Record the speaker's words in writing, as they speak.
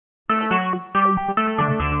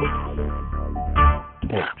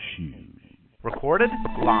Talk Show. Recorded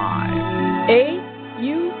live.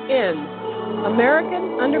 AUN,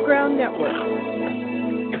 American Underground Network.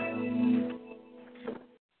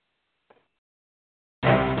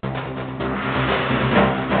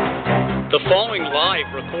 The following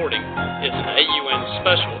live recording is an AUN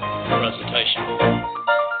special presentation.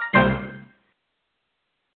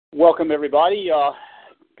 Welcome, everybody.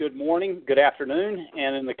 Good morning, good afternoon,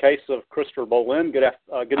 and in the case of Christopher Boleyn, good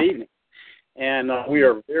evening. And we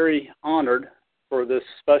are very honored for this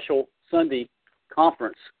special Sunday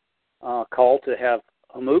conference call to have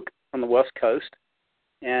Hamuk from the West Coast.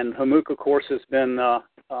 And Hamuk, of course, has been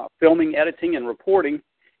filming, editing, and reporting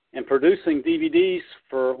and producing DVDs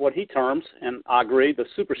for what he terms, and I agree, the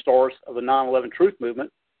superstars of the 9/11 Truth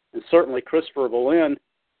Movement. And certainly Christopher Boleyn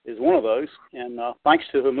is one of those. And thanks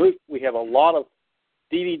to Hamuk, we have a lot of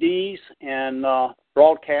DVDs and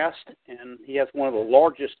broadcast, and he has one of the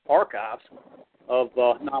largest archives of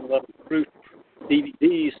 9/11 Truth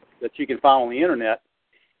DVDs that you can find on the internet.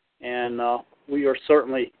 And we are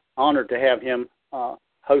certainly honored to have him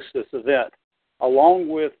host this event. Along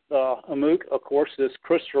with Hamuk, of course, is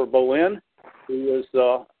Christopher Boleyn, who is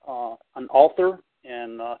an author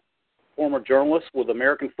and former journalist with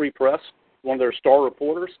American Free Press, one of their star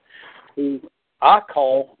reporters, who I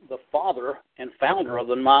call the father and founder of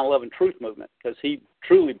the 9/11 Truth Movement, because he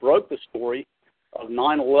truly broke the story of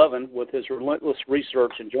 9/11 with his relentless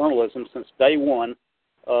research and journalism since day one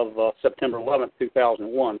of September 11th,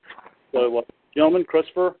 2001. So, gentlemen,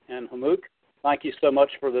 Christopher and Hamuk, thank you so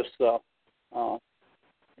much for this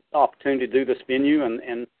opportunity to do this venue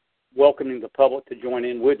and welcoming the public to join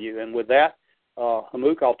in with you. And with that,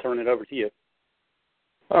 Hamuk, I'll turn it over to you.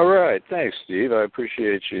 All right. Thanks, Steve. I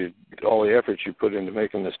appreciate all the efforts you put into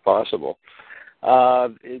making this possible. A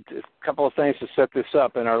couple of things to set this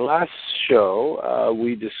up. In our last show,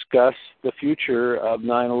 we discussed the future of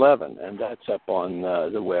 9/11, and that's up on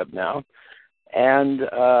the web now. And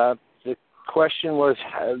the question was,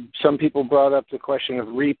 some people brought up the question of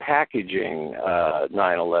repackaging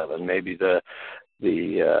 9/11. Maybe the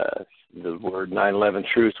word 9/11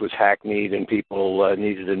 truth was hackneyed and people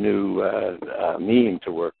needed a new meme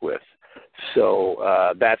to work with.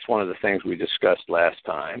 So that's one of the things we discussed last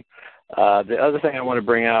time. The other thing I want to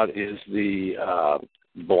bring out is the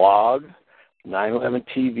blog,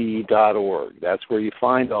 911tv.org. That's where you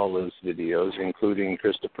find all those videos, including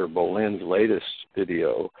Christopher Boleyn's latest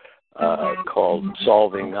video called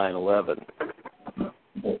Solving 9/11.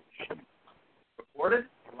 Recorded?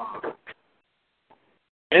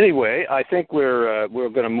 Anyway, I think we're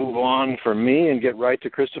going to move on from me and get right to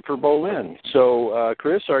Christopher Boleyn. So,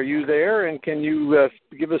 Chris, are you there? And can you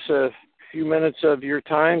give us a few minutes of your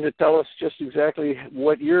time to tell us just exactly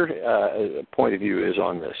what your point of view is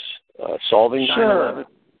on this? Solving 9/11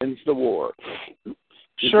 ends the war.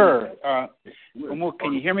 Sure.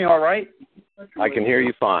 Can you hear me all right? I can hear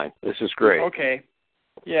you fine. This is great. Okay.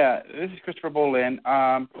 Yeah, this is Christopher Boleyn.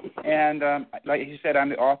 And like you said, I'm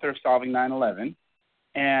the author of Solving 9/11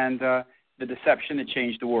 and the deception that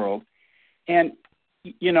changed the world. And,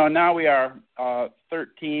 you know, now we are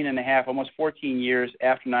 13 and a half, almost 14 years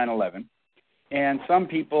after 9/11. And some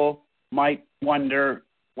people might wonder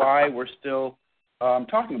why we're still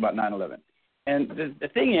talking about 9/11. And the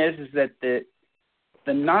thing is that the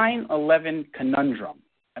 9/11 conundrum,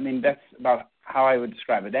 I mean, that's about how I would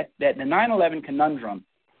describe it. That the 9/11 conundrum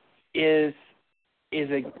is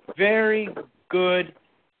a very good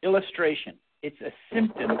illustration. It's a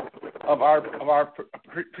symptom of our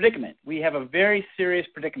predicament. We have a very serious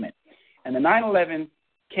predicament, and the 9/11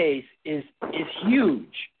 case is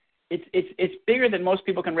huge. It's bigger than most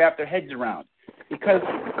people can wrap their heads around, because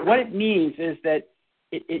what it means is that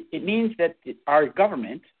it means that our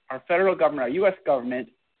government, our federal government, our U.S.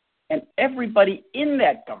 government, and everybody in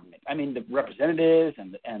that government, I mean the representatives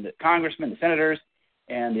and the congressmen, the senators,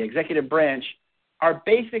 and the executive branch, are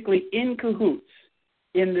basically in cahoots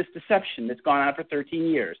in this deception that's gone on for 13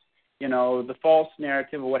 years. You know, the false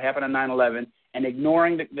narrative of what happened on 9/11 and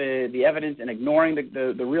ignoring the evidence and ignoring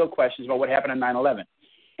the real questions about what happened on 9/11.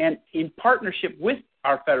 And in partnership with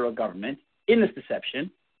our federal government in this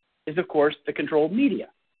deception is, of course, the controlled media.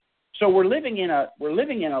 So we're living in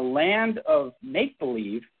a land of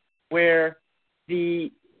make-believe where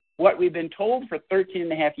what we've been told for 13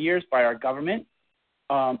 and a half years by our government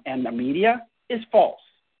and the media is false.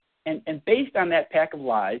 And based on that pack of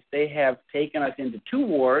lies, they have taken us into 2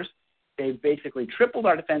 wars. They've basically tripled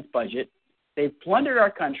our defense budget. They've plundered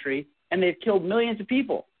our country, and they've killed millions of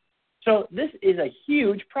people. So this is a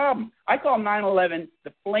huge problem. I call 9/11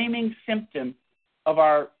 the flaming symptom of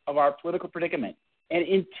our political predicament. And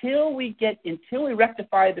until we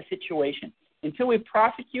rectify the situation, until we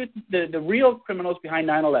prosecute the real criminals behind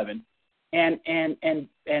 9/11 and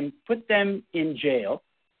put them in jail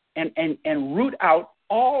and root out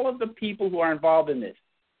all of the people who are involved in this,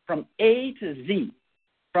 from A to Z,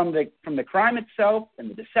 from the crime itself and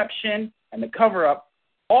the deception and the cover-up,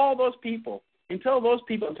 all those people, until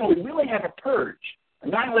we really have a purge, a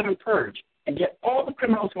 9/11 purge, and get all the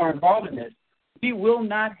criminals who are involved in this, we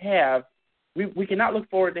cannot look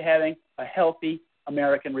forward to having a healthy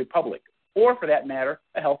American republic, or for that matter,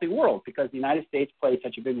 a healthy world, because the United States plays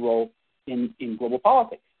such a big role in global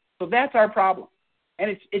politics. So that's our problem.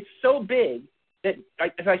 And it's so big that,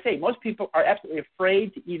 as I say, most people are absolutely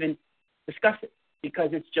afraid to even discuss it because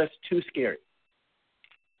it's just too scary.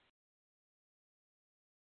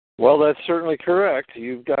 Well, that's certainly correct.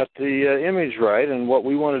 You've got the image right, and what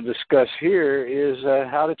we want to discuss here is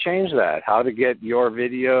how to change that, how to get your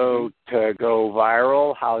video to go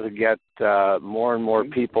viral, how to get more and more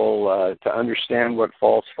people to understand what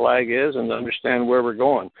false flag is and to understand where we're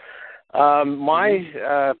going.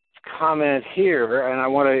 My comment here, and I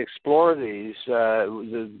want to explore these,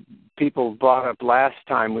 the people brought up last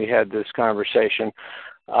time we had this conversation,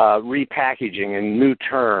 repackaging in new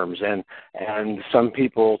terms, and some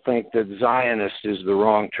people think that Zionist is the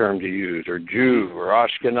wrong term to use, or Jew, or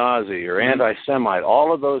Ashkenazi, or anti-Semite.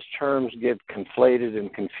 All of those terms get conflated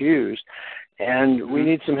and confused, and we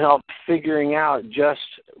need some help figuring out just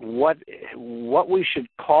what we should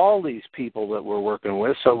call these people that we're working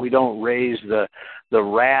with, so we don't raise the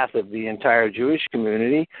wrath of the entire Jewish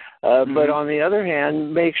community, but on the other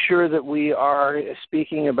hand, make sure that we are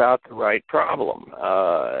speaking about the right problem.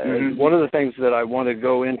 One of the things that I want to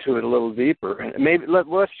go into it a little deeper, and maybe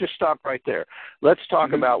let's just stop right there. Let's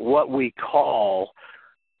talk about what we call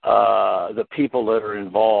the people that are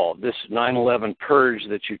involved. This 9/11 purge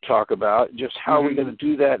that you talk about, just how are we going to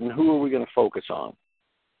do that, and who are we going to focus on?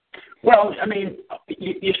 Well, I mean,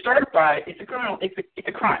 you start by, it's a crime,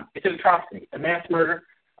 it's an atrocity, a mass murder.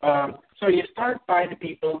 So you start by the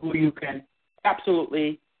people who you can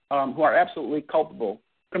absolutely, who are absolutely culpable,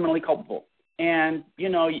 criminally culpable. And, you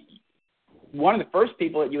know, one of the first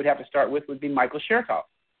people that you would have to start with would be Michael Chertoff.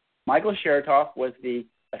 Michael Chertoff was the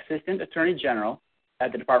Assistant Attorney General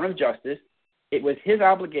at the Department of Justice. It was his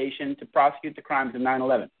obligation to prosecute the crimes of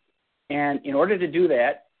 9/11. And in order to do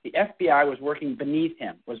that, the FBI was working beneath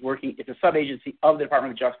him, it's a sub-agency of the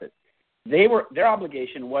Department of Justice. Their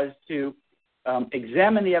obligation was to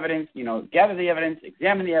examine the evidence, gather the evidence,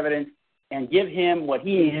 examine the evidence, and give him what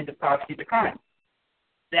he needed to prosecute the crime.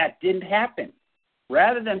 That didn't happen.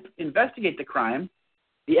 Rather than investigate the crime,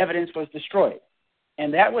 the evidence was destroyed.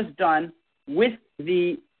 And that was done with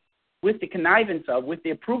the connivance of, with the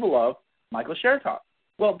approval of Michael Chertoff.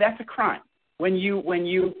 Well, that's a crime. When you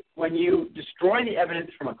destroy the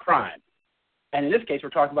evidence from a crime, and in this case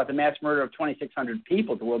we're talking about the mass murder of 2,600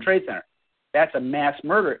 people at the World Trade Center, that's a mass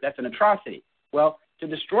murder. That's an atrocity. Well, to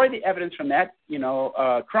destroy the evidence from that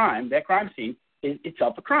crime, that crime scene, is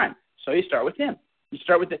itself a crime. So you start with him. You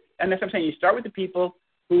start with and that's what I'm saying. You start with the people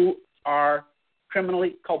who are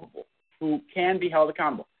criminally culpable, who can be held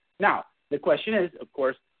accountable. Now, the question is, of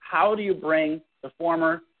course, how do you bring the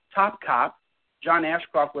former top cop? John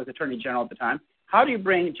Ashcroft was Attorney General at the time. How do you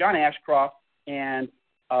bring John Ashcroft and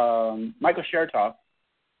Michael Chertoff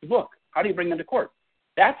to book? How do you bring them to court?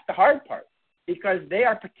 That's the hard part, because they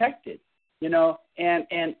are protected,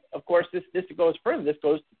 and of course this goes further. This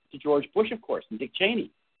goes to George Bush, of course, and Dick Cheney,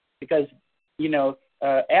 because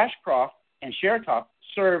Ashcroft and Chertoff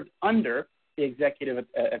served under the executive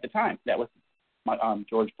at the time. That was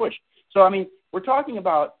George Bush. So I mean, we're talking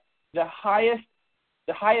about the highest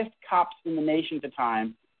cops in the nation at the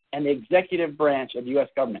time and the executive branch of the U.S.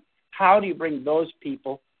 government. How do you bring those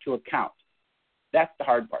people to account? That's the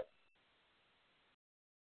hard part.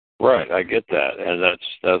 Right, I get that, and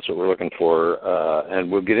that's what we're looking for,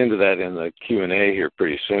 and we'll get into that in the Q&A here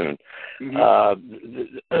pretty soon.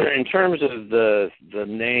 In terms of the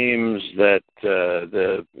names that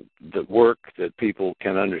the work that people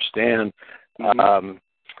can understand,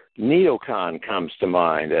 neocon comes to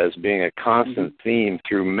mind as being a constant theme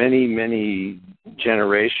through many, many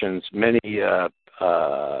generations, many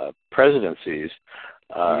presidencies,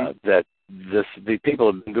 that the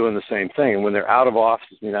people have been doing the same thing. And when they're out of office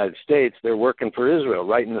in the United States, they're working for Israel,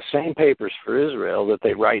 writing the same papers for Israel that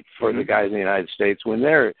they write for the guys in the United States when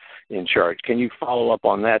they're in charge. Can you follow up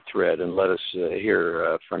on that thread and let us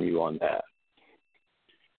hear from you on that?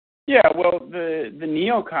 Yeah, well, the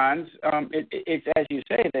neocons, it's as you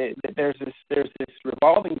say, there's this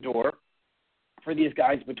revolving door for these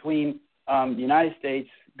guys between the United States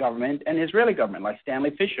government and the Israeli government, like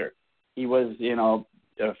Stanley Fischer. He was,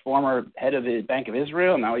 a former head of the Bank of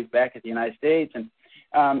Israel. Now he's back at the United States, and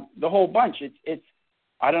the whole bunch. It's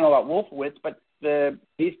I don't know about Wolfowitz, but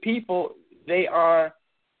these people, they are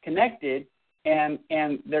connected, and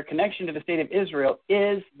their connection to the state of Israel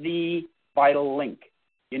is the vital link.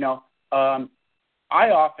 You know, I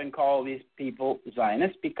often call these people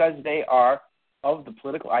Zionists because they are of the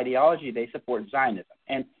political ideology. They support Zionism.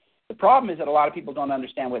 And the problem is that a lot of people don't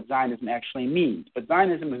understand what Zionism actually means. But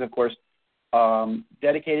Zionism is, of course,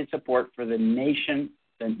 dedicated support for the nation,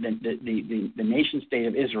 the nation state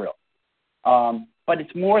of Israel. But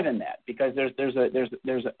it's more than that, because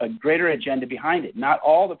there's a greater agenda behind it. Not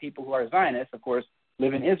all the people who are Zionists, of course,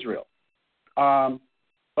 live in Israel.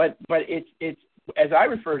 But it's as I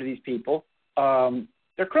refer to these people,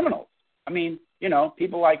 they're criminals. I mean, you know,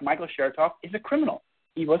 people like Michael Chertoff is a criminal.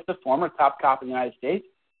 He was the former top cop in the United States,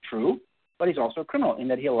 true, but he's also a criminal in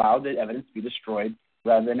that he allowed the evidence to be destroyed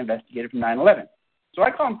rather than investigated from 9/11. So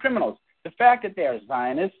I call them criminals. The fact that they are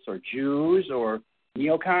Zionists or Jews or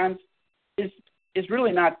neocons is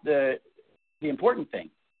really not the important thing.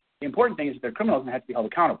 The important thing is that they're criminals and have to be held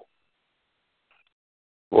accountable.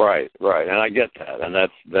 Right, and I get that, and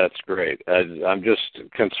that's great. I'm just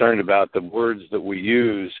concerned about the words that we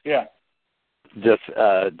use,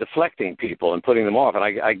 deflecting people and putting them off. And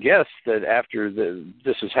I guess that after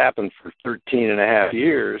this has happened for 13 and a half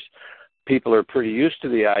years, people are pretty used to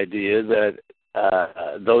the idea that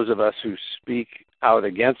those of us who speak out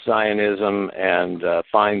against Zionism and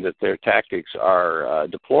find that their tactics are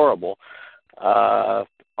deplorable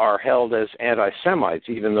are held as anti-Semites,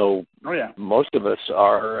 even though most of us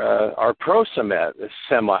are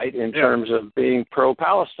pro-Semite in terms of being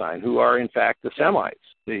pro-Palestine, who are in fact the Semites.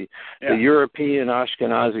 The European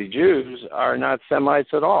Ashkenazi Jews are not Semites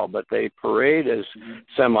at all, but they parade as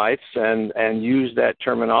Semites and use that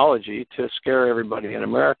terminology to scare everybody in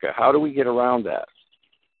America. How do we get around that?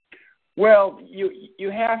 Well,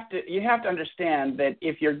 you have to understand that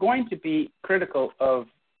if you're going to be critical of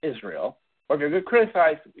Israel, or if you're going to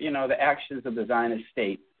criticize, you know, the actions of the Zionist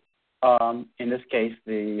state, in this case,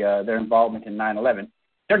 their involvement in 9/11,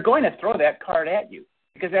 they're going to throw that card at you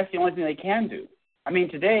because that's the only thing they can do. I mean,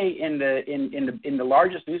 today in the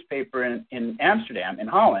largest newspaper in Amsterdam, in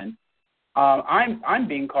Holland, I'm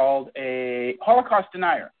being called a Holocaust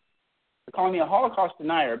denier. They're calling me a Holocaust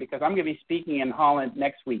denier because I'm going to be speaking in Holland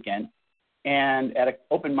next weekend, and at an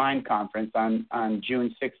Open Mind conference on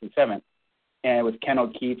June 6th and 7th, and with Ken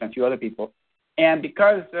O'Keefe and a few other people. And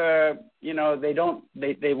because you know,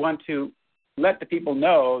 they want to let the people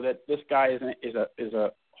know that this guy is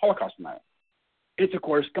a Holocaust denier. It's of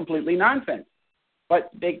course completely nonsense. But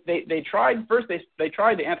they tried first. They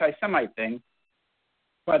tried the anti-Semite thing,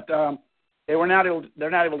 but they're not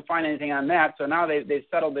able to find anything on that. So now they've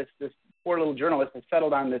settled this poor little journalist has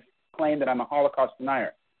settled on this claim that I'm a Holocaust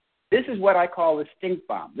denier. This is what I call the stink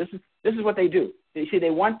bomb. This is what they do. You see, they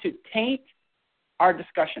want to taint our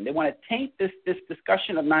discussion. They want to taint this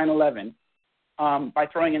discussion of 9/11 by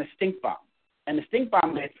throwing in a stink bomb. And the stink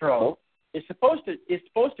bomb they throw is supposed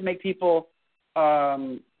to make people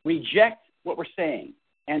reject what we're saying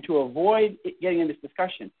and to avoid getting in this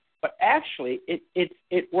discussion. But actually,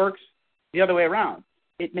 it works the other way around.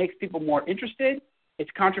 It makes people more interested.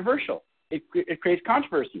 It's controversial. It creates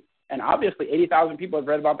controversy. And obviously, 80,000 people have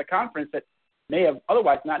read about the conference that may have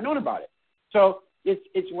otherwise not known about it. So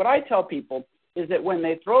it's what I tell people is that when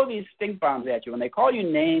they throw these stink bombs at you, when they call you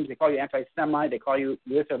names, they call you anti-Semite, they call you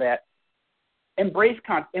this or that, embrace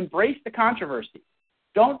the controversy.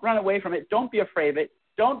 Don't run away from it. Don't be afraid of it.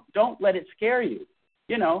 Don't let it scare you.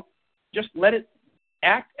 You know, just let it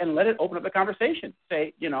act and let it open up the conversation.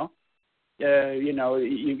 Say, you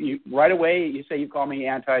right away you say you call me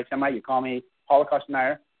anti-Semite, you call me Holocaust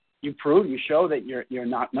denier. You show that you're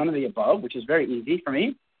not none of the above, which is very easy for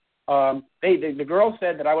me. The girl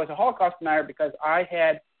said that I was a Holocaust denier because I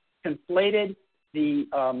had conflated the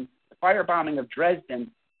firebombing of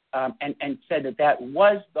Dresden and said that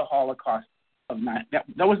was the Holocaust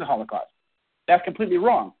that was the Holocaust. That's completely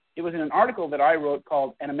wrong. It was in an article that I wrote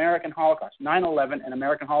called An American Holocaust, 9/11, An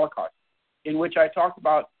American Holocaust, in which I talked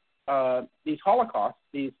about these Holocausts,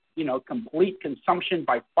 these, complete consumption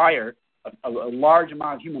by fire of a large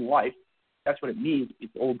amount of human life. That's what it means.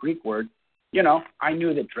 It's the old Greek word. I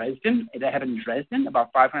knew that that happened in Dresden.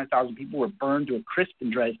 About 500,000 people were burned to a crisp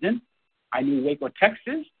in Dresden. I knew Waco,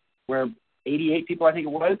 Texas, where 88 people, I think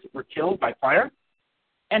it was, were killed by fire.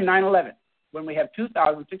 And 9/11, when we have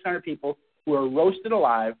 2,600 people who are roasted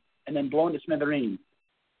alive and then blown to smithereens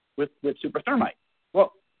with super thermite.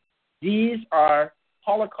 Well, these are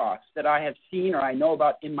Holocausts that I have seen or I know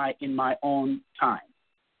about in my own time.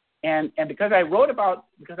 And because I wrote about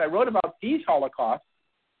these Holocausts,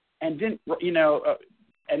 and didn't,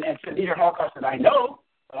 and said, these are Holocausts that I know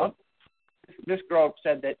of. This girl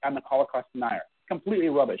said that I'm a Holocaust denier. Completely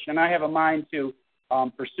rubbish. And I have a mind to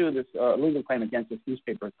pursue this legal claim against this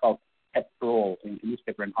newspaper. It's called Het Parool, a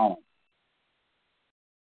newspaper in Holland.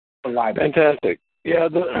 Fantastic. Yeah,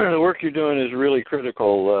 the work you're doing is really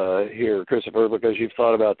critical here, Christopher, because you've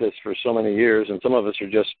thought about this for so many years, and some of us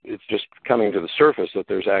it's just coming to the surface that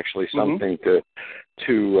there's actually something to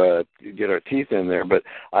get our teeth in there. But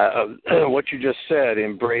what you just said,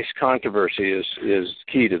 embrace controversy, is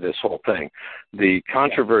key to this whole thing. The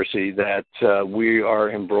controversy that we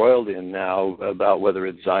are embroiled in now about whether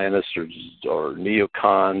it's Zionists or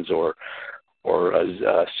neocons or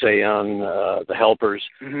Seon, the helpers,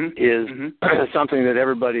 is something that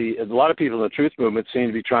a lot of people in the truth movement seem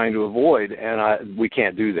to be trying to avoid, and we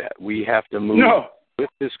can't do that. We have to move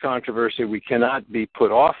with this controversy. We cannot be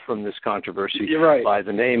put off from this controversy by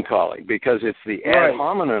the name calling, because it's the ad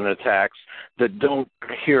hominem attacks that don't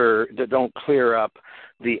clear up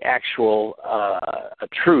the actual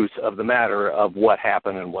truth of the matter of what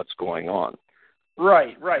happened and what's going on.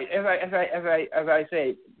 Right. As I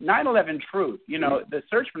say, 9/11 truth. The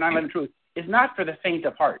search for 9/11 truth is not for the faint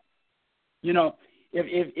of heart. If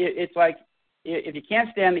it's like, if you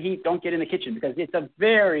can't stand the heat, don't get in the kitchen, because it's a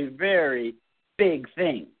very, very big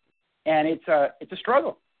thing, and it's a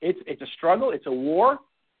struggle. It's a struggle. It's a war.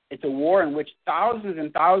 It's a war in which thousands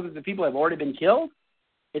and thousands of people have already been killed.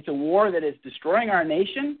 It's a war that is destroying our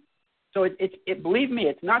nation. So believe me,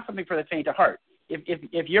 it's not something for the faint of heart.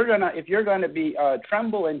 If you're gonna be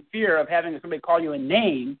tremble in fear of having somebody call you a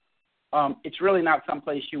name, it's really not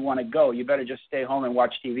someplace you want to go. You better just stay home and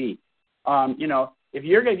watch TV. If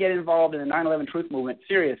you're gonna get involved in the 9/11 truth movement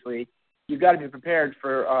seriously, you've got to be prepared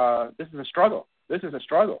for this is a struggle. This is a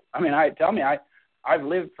struggle. I mean, I've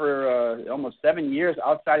lived for almost 7 years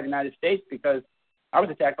outside of the United States because I was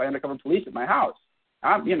attacked by undercover police at my house.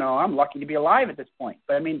 I'm lucky to be alive at this point.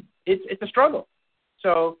 But I mean, it's a struggle.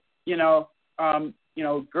 So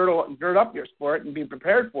gird up your sport and be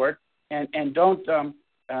prepared for it, and don't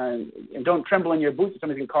tremble in your boots if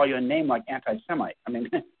somebody's going to call you a name like anti-Semite. I mean,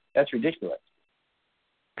 that's ridiculous.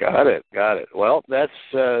 Got it. Well, that's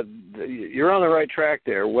you're on the right track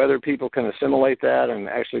there. Whether people can assimilate that and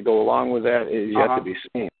actually go along with that is yet to be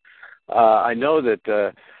seen. I know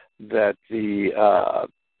that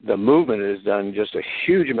the movement has done just a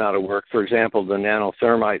huge amount of work. For example, the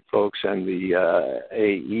nanothermite folks and the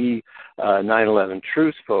AE 9/11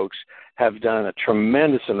 Truth folks have done a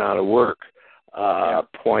tremendous amount of work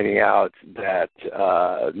pointing out that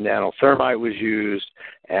nanothermite was used,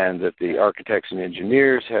 and that the architects and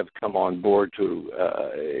engineers have come on board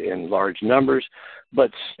in large numbers.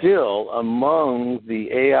 But still, among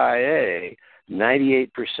the AIA,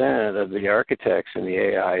 98% of the architects in the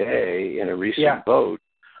AIA in a recent vote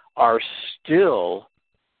are still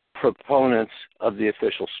proponents of the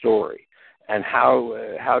official story. And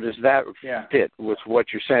how does that fit with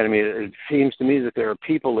what you're saying? I mean, it seems to me that there are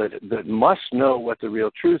people that must know what the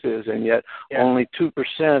real truth is, and yet only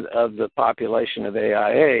 2% of the population of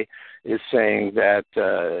AIA is saying that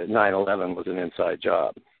 9/11 was an inside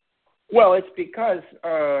job. Well, it's because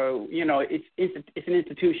it's an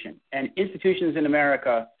institution, and institutions in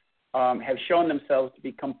America have shown themselves to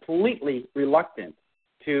be completely reluctant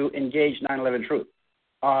to engage 9/11 truth.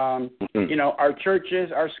 Our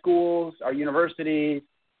churches, our schools, our universities,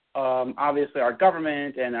 obviously our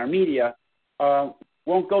government and our media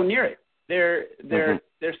won't go near it. They're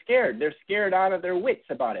scared. They're scared out of their wits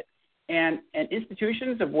about it. And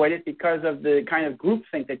institutions avoid it because of the kind of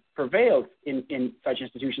groupthink that prevails in such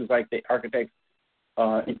institutions like the Architects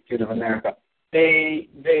Institute of America.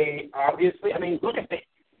 They obviously, I mean, look at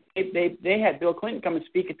they had Bill Clinton come and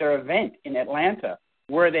speak at their event in Atlanta,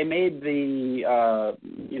 where they made the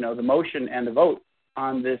the motion and the vote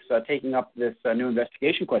on this taking up this new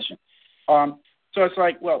investigation question. So it's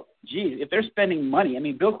like, well, geez, if they're spending money, I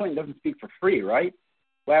mean, Bill Clinton doesn't speak for free, right?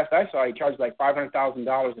 Last I saw, he charged like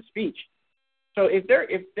 $500,000 a speech. So if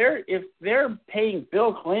they're paying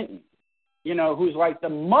Bill Clinton, who's like the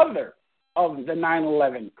mother of the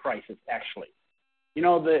 9/11 crisis, actually,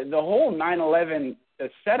 the whole 9/11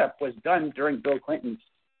 setup was done during Bill Clinton's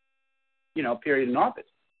period in office.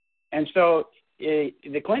 And so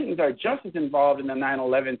the Clintons are just as involved in the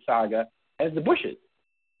 9/11 saga as the Bushes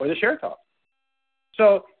or the Chertoffs.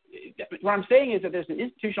 So what I'm saying is that there's an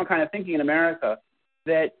institutional kind of thinking in America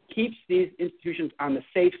that keeps these institutions on the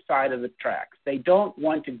safe side of the tracks. They don't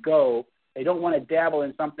want to dabble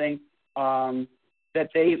in something that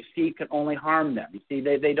they see can only harm them. You see,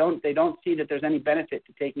 they don't see that there's any benefit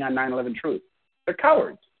to taking on 9/11 truth. They're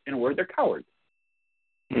cowards. In a word, they're cowards.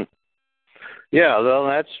 Yeah, well,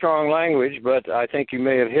 that's strong language, but I think you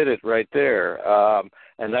may have hit it right there.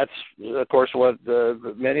 And that's, of course, what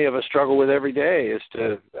many of us struggle with every day is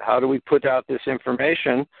to how do we put out this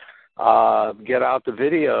information, get out the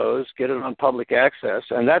videos, get it on public access.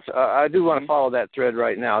 And that's I do want to follow that thread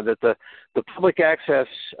right now, that the public access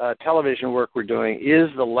television work we're doing is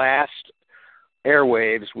the last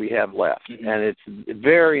airwaves we have left. Mm-hmm. And it's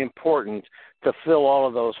very important to fill all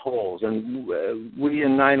of those holes. And we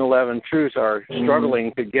in 9/11 Truth are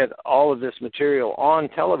struggling to get all of this material on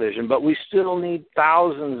television, but we still need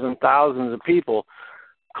thousands and thousands of people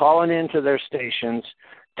calling into their stations,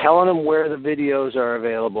 telling them where the videos are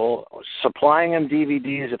available, supplying them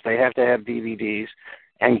DVDs if they have to have DVDs,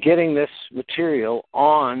 and getting this material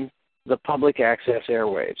on the public access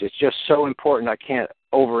airwaves. It's just so important. I can't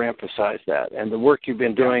overemphasize that. And the work you've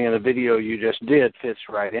been doing in the video you just did fits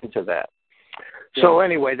right into that. Yeah. So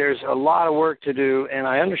anyway, there's a lot of work to do, and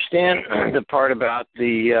I understand the part about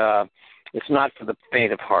the it's not for the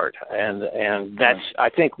faint of heart. And that's, I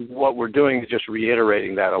think what we're doing is just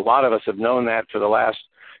reiterating that. A lot of us have known that for the last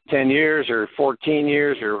 10 years or 14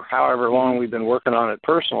 years or however long we've been working on it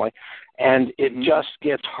personally. And it just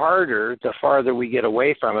gets harder the farther we get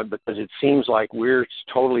away from it, because it seems like we're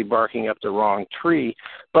totally barking up the wrong tree.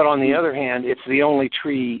 But on the other hand, it's the only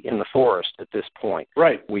tree in the forest at this point.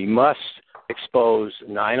 Right. We must expose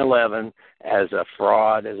 9/11 as a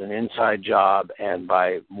fraud, as an inside job, and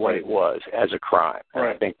by what it was, as a crime. And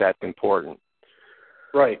I think that's important.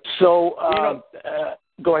 Right. So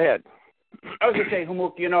go ahead. I was going to say,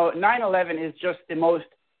 Humuk, 9/11 is just the most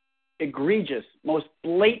egregious, most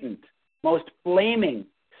blatant, most flaming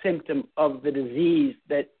symptom of the disease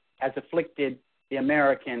that has afflicted the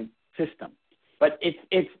American system. But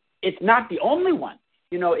it's not the only one.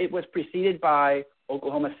 It was preceded by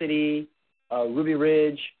Oklahoma City, Ruby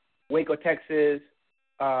Ridge, Waco, Texas,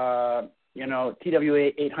 TWA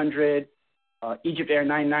 800, Egypt Air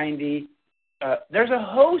 990. There's a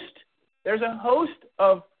host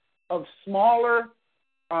of smaller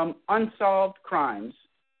unsolved crimes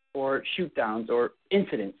or shoot-downs or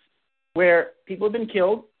incidents where people have been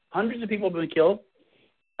killed, hundreds of people have been killed,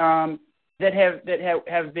 that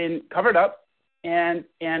have been covered up and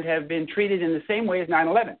have been treated in the same way as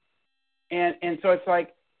 9/11. And so it's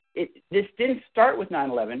like this didn't start with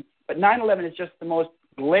 9/11, but 9/11 is just the most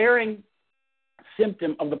glaring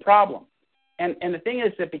symptom of the problem. And the thing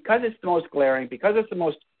is that because it's the most glaring, because it's the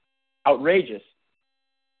most outrageous,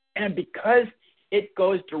 and because it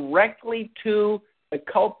goes directly to the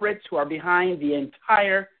culprits who are behind the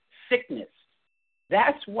entire sickness,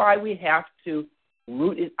 that's why we have to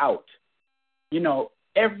root it out.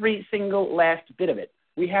 Every single last bit of it.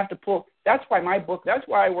 We have to pull. That's why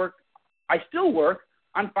I still work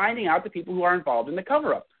on finding out the people who are involved in the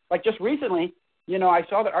cover-up. Like just recently, I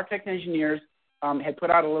saw that Architects and Engineers had put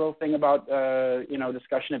out a little thing about,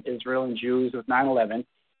 discussion of Israel and Jews with 9/11.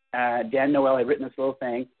 Dan Noel had written this little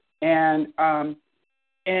thing, and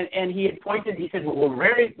he had pointed. He said, "Well, we're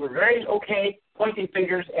very okay pointing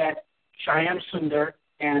fingers at Shyam Sundar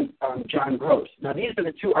and John Gross." Now, these are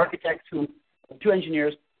the two architects two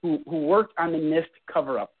engineers who worked on the NIST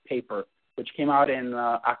cover-up paper, which came out in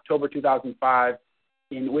October 2005,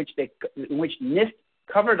 in which NIST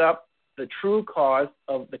covered up the true cause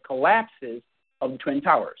of the collapses of the Twin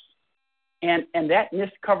Towers. And that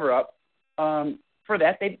NIST cover-up, for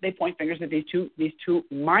that, they point fingers at these two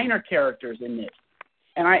minor characters in NIST.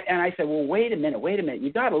 And I said, well, wait a minute. You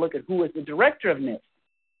got to look at who was the director of NIST.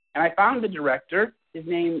 And I found the director. His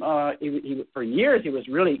name, for years, he was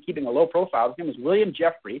really keeping a low profile. His name was William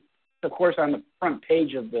Jeffrey. Of course, on the front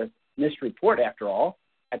page of the NIST report, after all,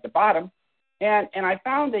 at the bottom. And I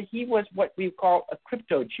found that he was what we call a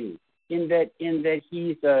crypto Jew, in that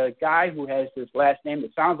he's a guy who has this last name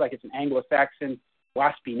that sounds like it's an Anglo-Saxon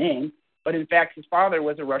waspy name, but in fact his father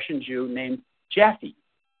was a Russian Jew named Jaffe,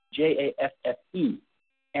 Jaffe.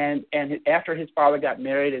 And after his father got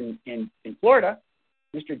married in Florida,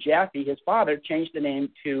 Mr. Jaffe, his father, changed the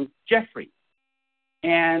name to Jeffrey.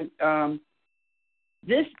 And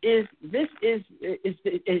this is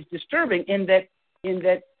disturbing in that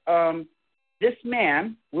this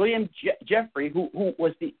man, William Jeffrey, who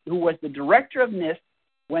was the director of NIST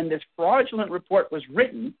when this fraudulent report was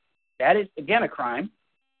written, that is again a crime.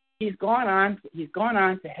 He's gone on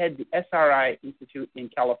to head the SRI Institute in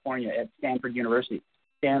California at Stanford University,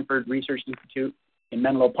 Stanford Research Institute in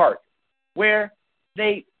Menlo Park, where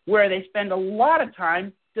they spend a lot of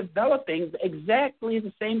time developing exactly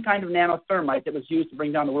the same kind of nanothermite that was used to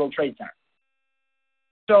bring down the World Trade Center.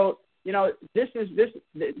 So,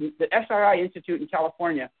 the SRI Institute in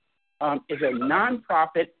California is a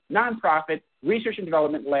nonprofit research and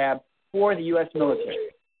development lab for the U.S. military.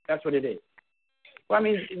 That's what it is. Well, I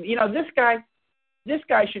mean, this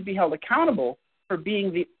guy should be held accountable for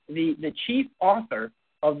being the chief author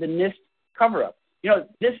of the NIST cover-up.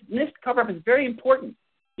 This NIST cover-up is very important.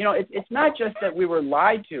 It's not just that we were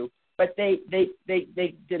lied to, but they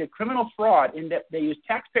did a criminal fraud in that they used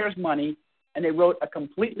taxpayers' money and they wrote a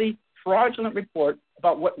completely fraudulent report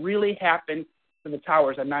about what really happened to the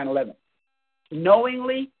towers on 9/11.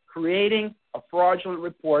 Knowingly creating a fraudulent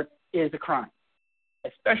report is a crime,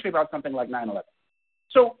 especially about something like 9/11.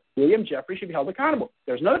 So William Jeffrey should be held accountable.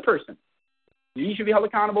 There's another person. He should be held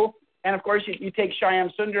accountable. And, of course, you take Shyam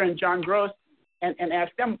Sundar and John Gross and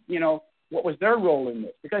ask them, what was their role in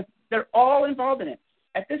this? Because they're all involved in it.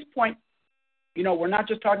 At this point, we're not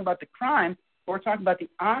just talking about the crime, but we're talking about the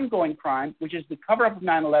ongoing crime, which is the cover-up of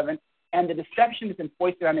 9/11 and the deception that's been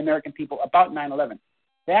foisted on the American people about 9/11.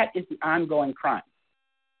 That is the ongoing crime.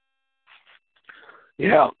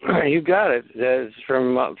 Yeah, you got it. That's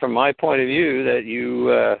from my point of view, that you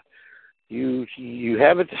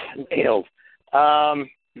have it nailed.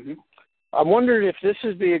 I wondered if this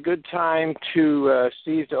would be a good time to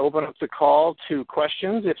Steve, to open up the call to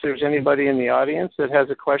questions. If there's anybody in the audience that has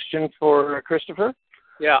a question for Christopher.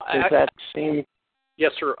 Yeah, does that seem?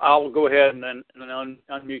 Yes, sir. I'll go ahead and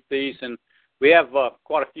unmute these, and we have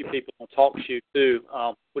quite a few people on TalkShoe too,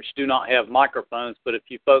 which do not have microphones. But if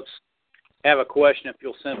you folks have a question, if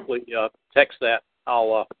you'll simply text that,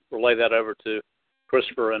 I'll relay that over to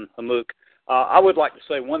Christopher and Hamuk. I would like to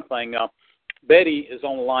say one thing. Betty is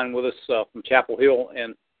on the line with us from Chapel Hill,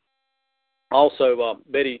 and also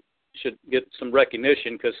Betty should get some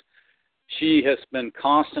recognition because she has been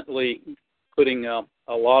constantly putting a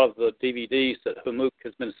lot of the DVDs that Hamuk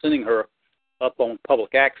has been sending her up on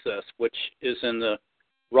public access, which is in the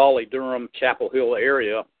Raleigh-Durham, Chapel Hill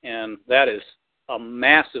area, and that is a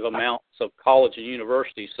massive amount of college and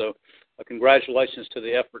university. So congratulations to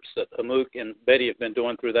the efforts that Hamuk and Betty have been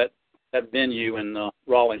doing through that venue in the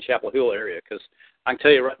Raleigh and Chapel Hill area, because I can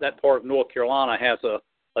tell you that part of North Carolina has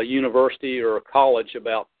a university or a college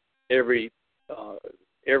about every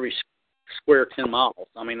square 10 miles.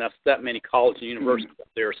 I mean, that's that many colleges and universities up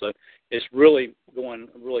there. So it's really going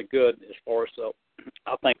really good as far as,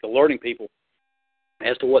 I think, alerting people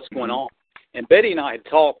as to what's going on. And Betty and I had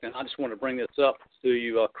talked, and I just want to bring this up to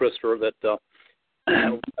you, Christopher, that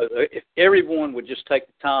if everyone would just take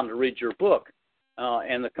the time to read your book,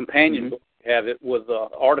 and the companion book, have it with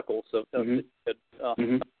articles,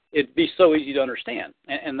 it'd be so easy to understand.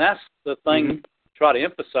 And that's the thing to try to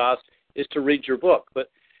emphasize, is to read your book. But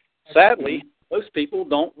sadly, most people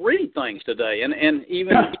don't read things today. And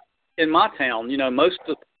even in my town, most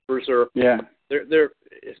of the papers are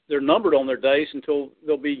they're numbered on their days until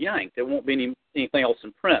they'll be yanked. There won't be anything else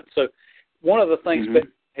in print. So one of the things Betty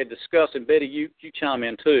had discussed, and Betty, you chime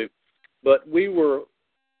in too, but we were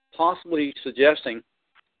possibly suggesting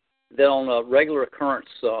that on a regular occurrence,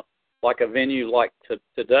 like a venue like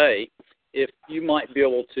today, if you might be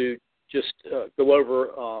able to just go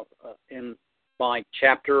over in my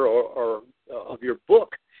chapter or of your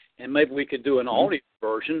book, and maybe we could do an audio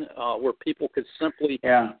version where people could simply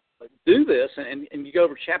do this, and you go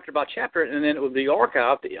over chapter by chapter, and then it would be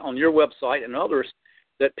archived on your website and others,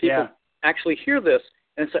 that people actually hear this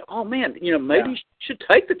and say, oh, man, maybe you should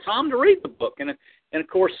take the time to read the book. And of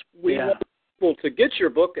course, we want people to get your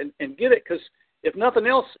book and get it, because if nothing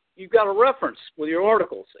else, you've got a reference with your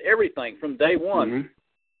articles, everything from day one.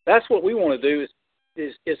 That's what we want to do,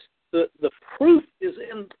 is the proof is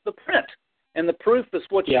in the print, and the proof is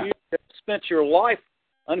what you have spent your life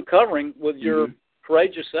uncovering with your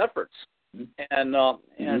courageous efforts. And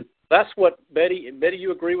that's what Betty,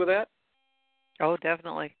 you agree with that? Oh,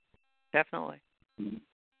 definitely.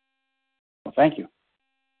 Well, thank you.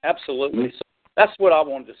 Absolutely. So that's what I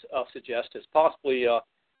wanted to suggest, is possibly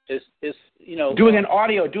doing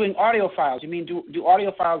audio files. You mean do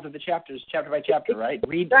audio files of the chapters, chapter by chapter, right?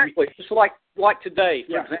 Exactly. Just like today,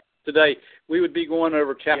 for example. Today we would be going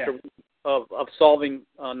over chapter of solving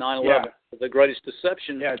 9/11, the greatest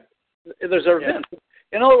deception. There's ever been.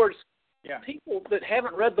 In other words, people that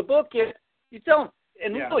haven't read the book yet, you tell them,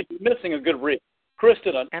 and really you're missing a good read. Chris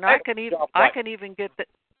did and I can even get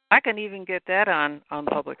that on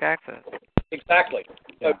public access. Exactly.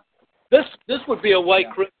 So this would be a way,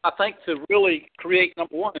 Chris, I think, to really create,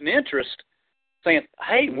 number one, an interest, saying,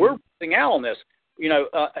 hey, we're missing out on this.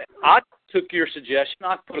 I took your suggestion.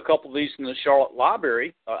 I put a couple of these in the Charlotte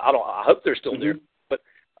Library. I hope they're still there, but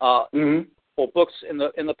books in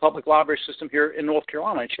the public library system here in North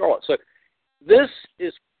Carolina, in Charlotte. So this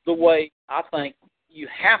is the way I think you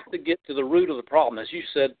have to get to the root of the problem. As you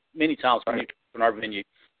said many times in our venue,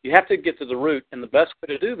 you have to get to the root, and the best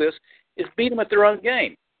way to do this is beat them at their own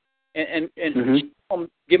game, and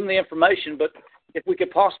give them the information. But if we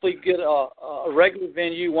could possibly get a regular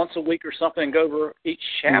venue once a week or something and go over each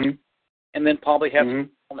chapter, and then probably have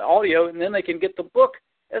on the audio, and then they can get the book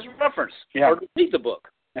as reference or read the book.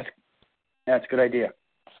 That's a good idea.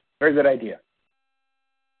 Very good idea.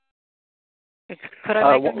 Could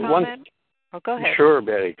I make a comment? Go ahead. Sure,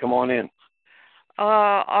 Betty. Come on in.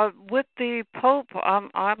 With the Pope,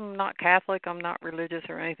 I'm not Catholic. I'm not religious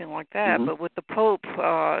or anything like that. But with the Pope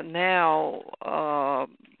now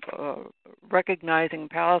recognizing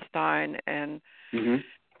Palestine and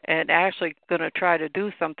actually going to try to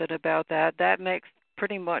do something about that, that makes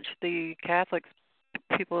pretty much the Catholic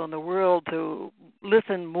people in the world to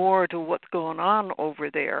listen more to what's going on over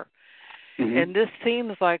there. And this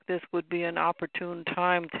seems like this would be an opportune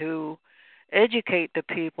time to educate the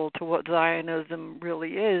people to what Zionism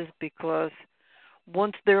really is, because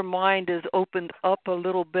once their mind is opened up a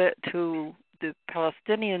little bit to the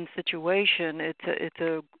Palestinian situation, it's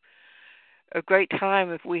a great time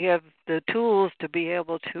if we have the tools to be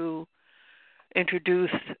able to introduce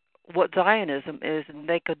what Zionism is, and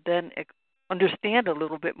they could then understand a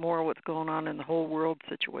little bit more what's going on in the whole world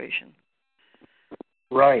situation.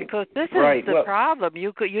 Right. Because this is the problem.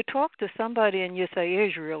 You talk to somebody and you say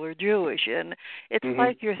Israel or Jewish, and it's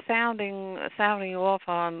like you're sounding off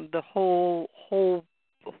on the all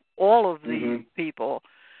of the people.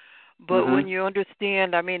 But when you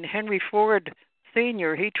understand, I mean, Henry Ford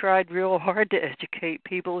Sr., he tried real hard to educate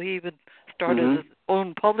people. He even started his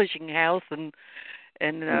own publishing house and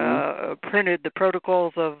printed the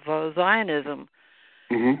Protocols of Zionism.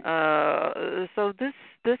 So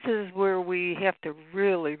this is where we have to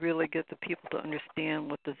really, really get the people to understand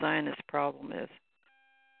what the Zionist problem is.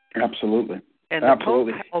 Absolutely. And the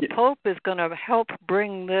Pope is going to help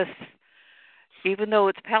bring this, even though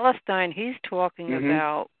it's Palestine he's talking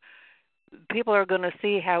about, people are going to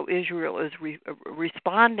see how Israel is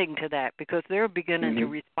responding to that, because they're beginning to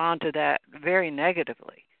respond to that very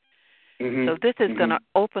negatively. So this is going to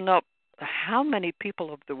open up how many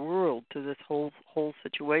people of the world to this whole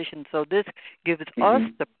situation. So this gives us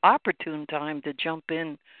the opportune time to jump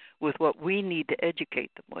in with what we need to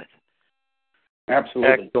educate them with.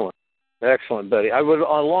 Absolutely. Excellent, Betty. I would,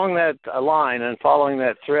 along that line and following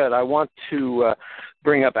that thread, I want to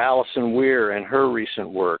bring up Allison Weir and her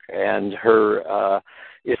recent work and her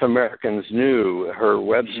If Americans Knew, her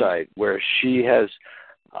website, where she has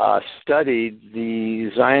studied the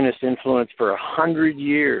Zionist influence for 100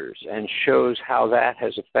 years and shows how that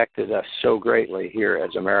has affected us so greatly here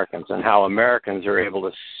as Americans, and how Americans are able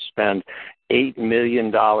to spend $8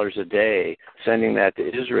 million a day sending that to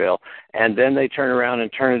Israel, and then they turn around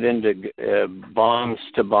and turn it into bombs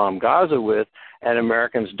to bomb Gaza with, and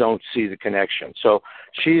Americans don't see the connection. So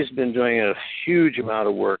she's been doing a huge amount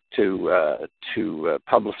of work to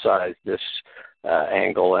publicize this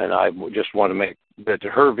angle, and I just want to make that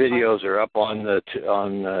her videos are up on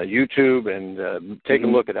YouTube, and take a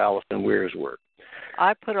look at Allison Weir's work.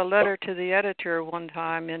 I put a letter to the editor one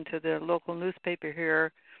time into the local newspaper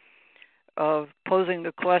here of posing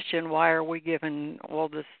the question, why are we giving all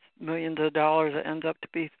this millions of dollars? It ends up to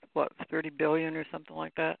be, $30 billion or something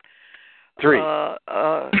like that? Or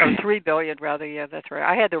 $3 billion, rather. Yeah, that's right.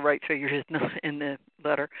 I had the right figures in the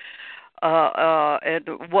letter. And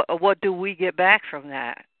what do we get back from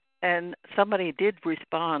that? And somebody did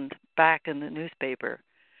respond back in the newspaper.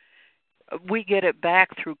 We get it back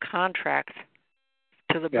through contracts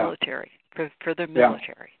to the military, for the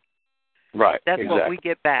military. Right. That's what we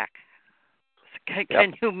get back.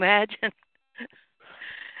 Can you imagine?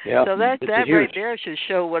 Yeah. So that right there should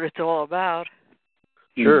show what it's all about.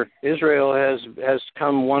 Sure. Israel has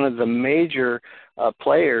come one of the major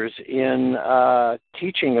players in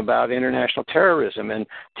teaching about international terrorism, and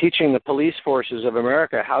teaching the police forces of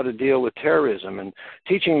America how to deal with terrorism, and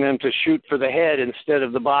teaching them to shoot for the head instead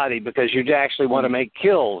of the body, because you actually want to make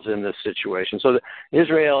kills in this situation. So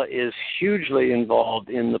Israel is hugely involved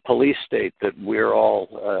in the police state that we're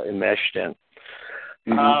all enmeshed in.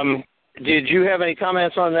 Did you have any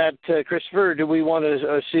comments on that, Christopher, or do we want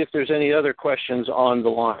to see if there's any other questions on the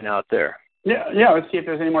line out there? Yeah. Let's see if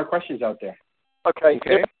there's any more questions out there. Okay.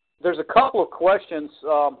 There's a couple of questions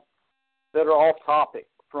that are off topic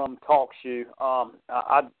from TalkShoe.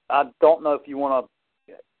 I don't know if you want to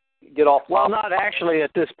get off. Well, not actually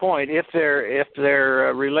at this point. If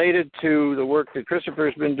they're related to the work that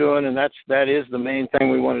Christopher's been doing, and that is the main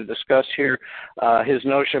thing we want to discuss here. His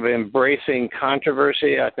notion of embracing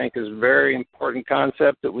controversy, I think, is a very important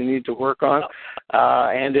concept that we need to work on.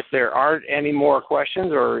 And if there aren't any more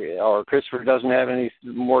questions, or Christopher doesn't have any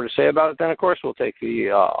more to say about it, then of course we'll take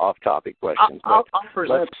the off-topic questions. I'll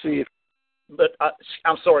present. Let's see if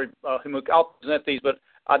I'm sorry, Humuk, I'll present these, but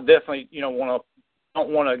I definitely, don't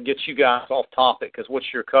want to get you guys off topic because what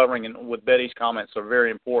you're covering and with Betty's comments are very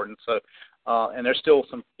important. So, and there's still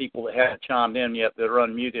some people that haven't chimed in yet that are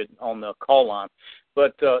unmuted on the call line.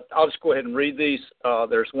 But I'll just go ahead and read these.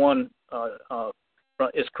 There's one.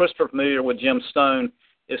 Is Christopher familiar with Jim Stone?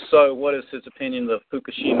 If so, what is his opinion of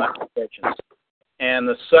Fukushima applications? And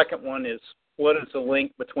the second one is, what is the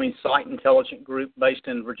link between Site Intelligence Group based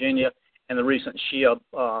in Virginia and the recent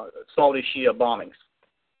Saudi Shia bombings?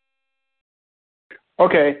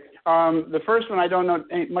 Okay. The first one, I don't know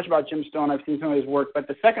much about Jim Stone. I've seen some of his work. But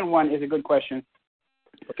the second one is a good question.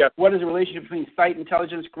 Okay. What is the relationship between Site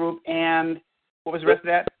Intelligence Group and what was the rest of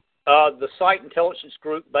that? The Site Intelligence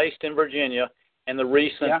Group based in Virginia and the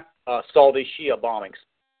recent Saudi Shia bombings.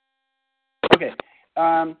 Okay.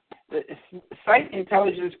 The Site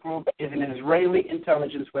Intelligence Group is an Israeli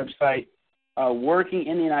intelligence website working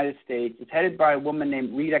in the United States. It's headed by a woman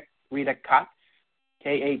named Rita Katz,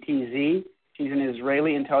 K-A-T-Z. She's an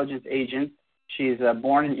Israeli intelligence agent. She's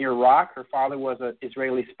born in Iraq. Her father was an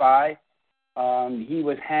Israeli spy. He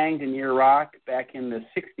was hanged in Iraq back in the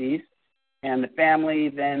 60s, and the family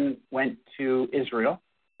then went to Israel.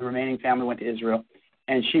 The remaining family went to Israel,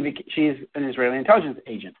 and she's an Israeli intelligence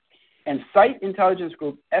agent. And Site Intelligence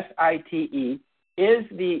Group, SITE, is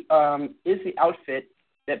the outfit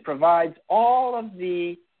that provides all of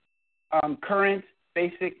the current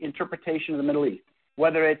basic interpretation of the Middle East,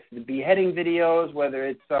 whether it's the beheading videos, whether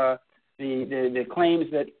it's the claims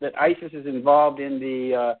that ISIS is involved in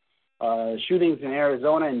the shootings in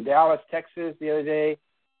Arizona and Dallas, Texas the other day.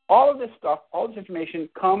 All of this stuff, all this information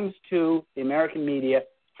comes to the American media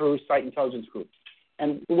through Site Intelligence Group.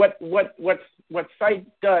 And what Site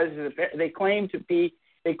does is they claim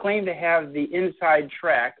to have the inside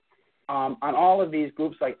track on all of these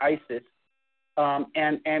groups like ISIS,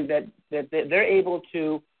 and that they're able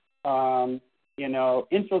to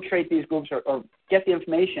infiltrate these groups or get the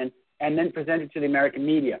information and then present it to the American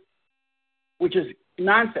media, which is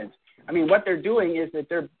nonsense. I mean, what they're doing is that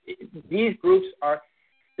these groups are.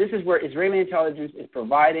 This is where Israeli intelligence is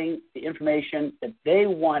providing the information that they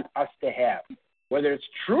want us to have. Whether it's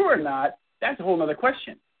true or not, that's a whole other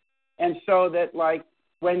question. And so that, like,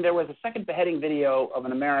 when there was a second beheading video of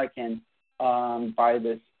an American by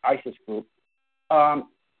this ISIS group,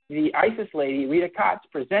 the ISIS lady, Rita Katz,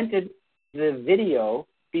 presented the video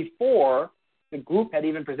before the group had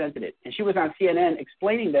even presented it. And she was on CNN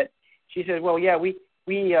explaining that. She said, well, yeah, we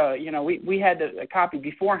had a copy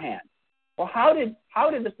beforehand. Well, how did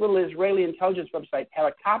this little Israeli intelligence website have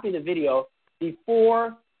a copy of the video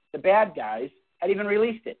before the bad guys had even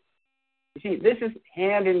released it? You see, this is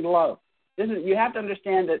hand in glove. You have to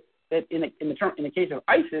understand that in the case of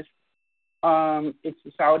ISIS, it's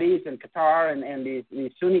the Saudis and Qatar and these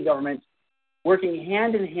Sunni governments working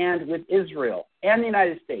hand in hand with Israel and the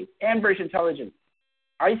United States and British intelligence.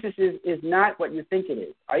 ISIS is not what you think it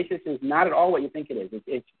is. ISIS is not at all what you think it is.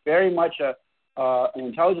 It's very much an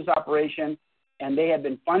intelligence operation, and they have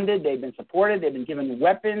been funded, they've been supported, they've been given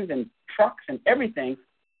weapons and trucks and everything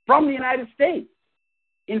from the United States.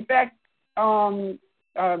 In fact, Senator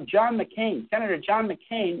John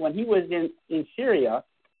McCain, when he was in Syria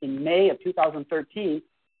in May of 2013,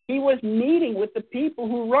 he was meeting with the people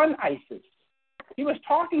who run ISIS. He was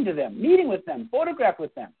talking to them, meeting with them, photographed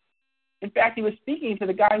with them. In fact, he was speaking to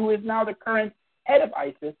the guy who is now the current head of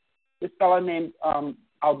ISIS, this fellow named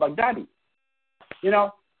al-Baghdadi.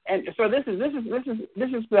 And so this is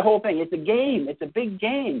the whole thing. It's a game. It's a big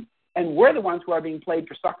game, and we're the ones who are being played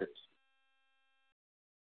for suckers.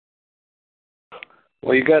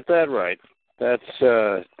 Well, you got that right. That's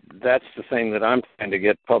the thing that I'm trying to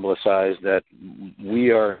get publicized, that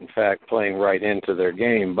we are in fact playing right into their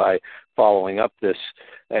game by following up this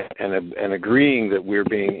and agreeing that we're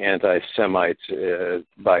being anti-Semites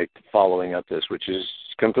by following up this, which is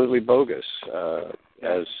completely bogus.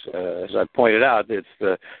 As I pointed out, it's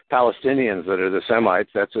the Palestinians that are the Semites.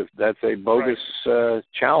 That's a bogus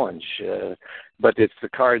challenge, but it's the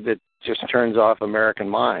card that just turns off American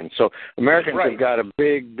minds. So Americans have got a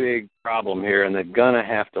big problem here, and they're going to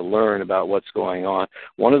have to learn about what's going on.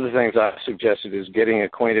 One of the things I suggested is getting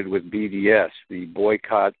acquainted with BDS, the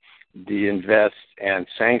Boycott, Divest, and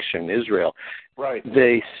Sanction Israel. Right.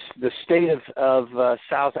 The state of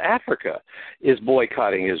South Africa is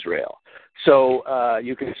boycotting Israel. So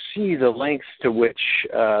you can see the lengths to which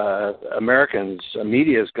Americans'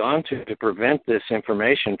 media has gone to prevent this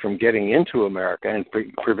information from getting into America and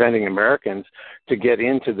preventing Americans to get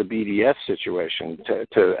into the BDS situation,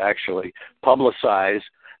 to actually publicize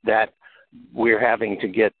that we're having to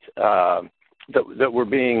get, that we're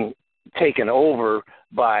being taken over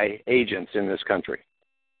by agents in this country.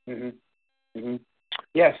 Mm-hmm. Mm-hmm.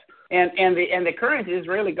 Yes, and the current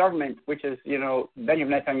Israeli government, which is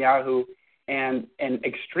Benjamin Netanyahu and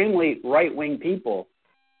extremely right-wing people,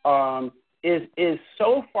 is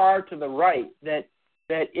so far to the right that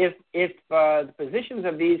if the positions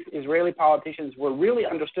of these Israeli politicians were really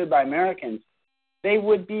understood by Americans, they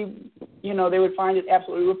would they would find it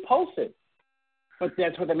absolutely repulsive. But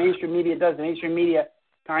that's what the mainstream media does. The mainstream media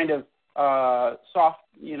kind of soft,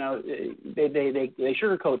 they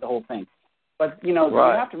sugarcoat the whole thing. But you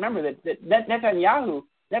have to remember that Netanyahu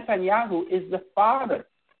is the father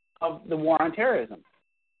of the war on terrorism.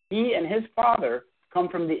 He and his father come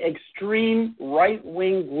from the extreme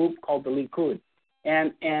right-wing group called the Likud,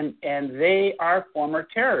 and they are former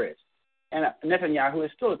terrorists. And Netanyahu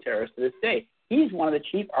is still a terrorist to this day. He's one of the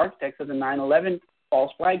chief architects of the 9/11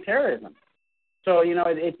 false flag terrorism. So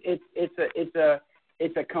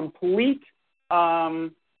it's a complete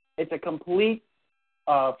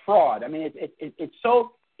fraud. I mean, it's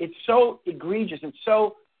so egregious, it's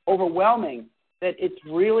so overwhelming that it's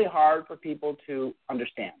really hard for people to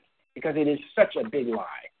understand because it is such a big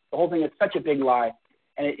lie. The whole thing is such a big lie,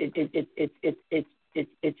 and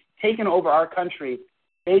it's taken over our country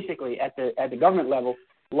basically at the government level,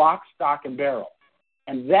 lock, stock, and barrel,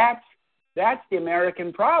 and that's the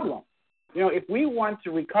American problem. If we want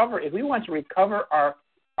to recover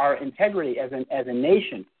our integrity as a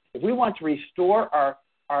nation, if we want to restore our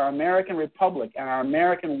American republic and our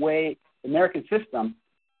American way, American system,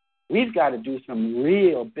 we've got to do some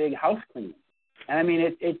real big house cleaning. And I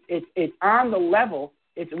mean, it's on the level.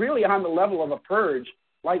 It's really on the level of a purge,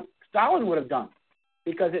 like Stalin would have done,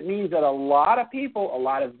 because it means that a lot of people, a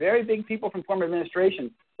lot of very big people from former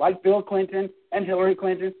administrations, like Bill Clinton and Hillary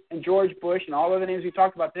Clinton and George Bush and all of the names we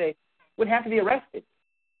talked about today, would have to be arrested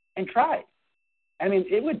and tried. I mean,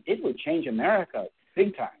 it would change America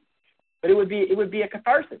big time. But it would be a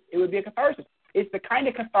catharsis. It would be a catharsis. It's the kind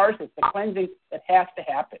of catharsis, the cleansing that has to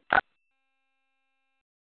happen.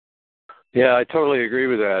 Yeah, I totally agree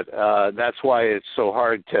with that. That's why it's so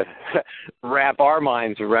hard to wrap our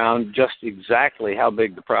minds around just exactly how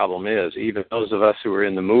big the problem is. Even those of us who are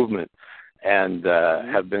in the movement and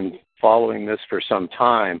have been following this for some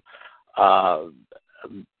time,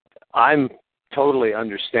 I'm totally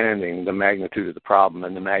understanding the magnitude of the problem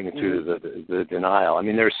and the magnitude of the denial. I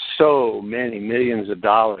mean, there's so many millions of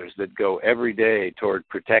dollars that go every day toward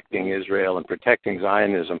protecting Israel and protecting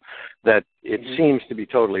Zionism that it seems to be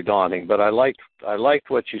totally daunting. But I liked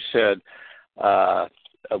what you said.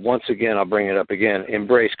 Once again, I'll bring it up again,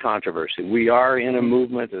 embrace controversy. We are in a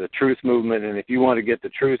movement, the truth movement, and if you want to get the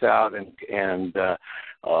truth out and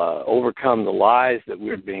overcome the lies that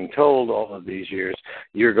we're being told all of these years,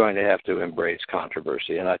 you're going to have to embrace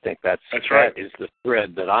controversy. And I think that is the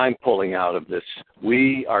thread that I'm pulling out of this.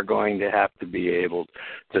 We are going to have to be able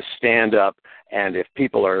to stand up, and if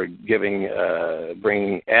people are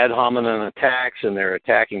bringing ad hominem attacks and they're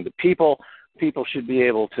attacking the people should be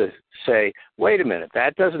able to say, wait a minute,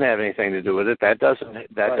 that doesn't have anything to do with it. That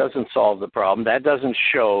doesn't solve the problem. That doesn't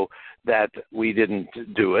show that we didn't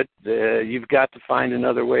do it. You've got to find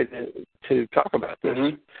another way to talk about this.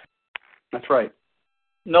 Mm-hmm. That's right.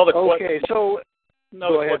 Go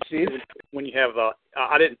ahead, Steve. When you have,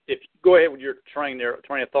 go ahead with your train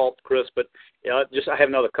of thought, Chris. But I have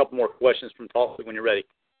another couple more questions from talk when you're ready.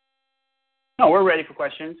 No, we're ready for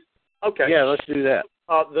questions. Okay. Yeah, let's do that.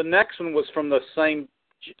 The next one was from the same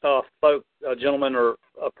gentleman or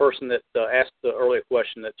a person that asked the earlier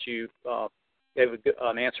question that you gave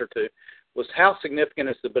an answer to, was how significant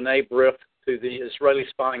is the B'nai B'rith to the Israeli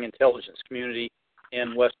spying intelligence community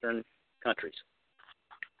in Western countries?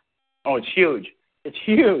 Oh, it's huge. It's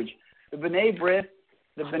huge. The B'nai B'rith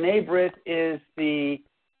is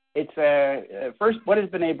first, what is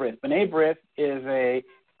B'nai B'rith? B'nai B'rith is a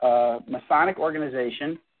Masonic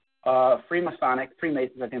organization, Freemasons,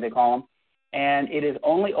 I think they call them, and it is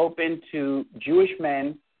only open to Jewish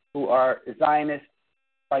men who are Zionist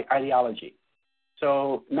by ideology.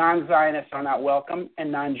 So non-Zionists are not welcome,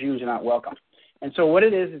 and non-Jews are not welcome. And so what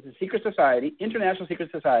it is a secret society, international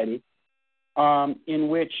secret society, in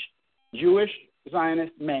which Jewish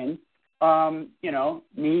Zionist men,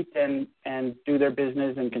 meet and do their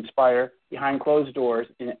business and conspire behind closed doors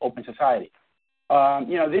in an open society.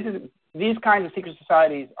 These kinds of secret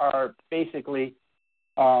societies are basically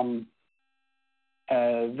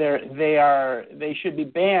they should be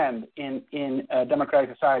banned in democratic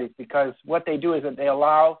societies, because what they do is that they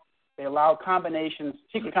allow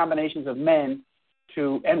secret combinations of men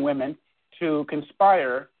and women to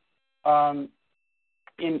conspire in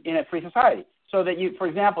a free society. So that for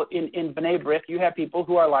example, in B'nai B'rith, you have people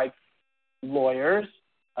who are like lawyers,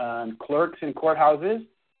 clerks in courthouses,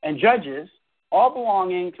 and judges, all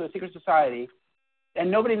belonging to a secret society, and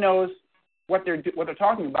nobody knows what they're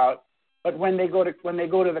talking about. But when they go to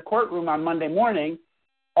the courtroom on Monday morning,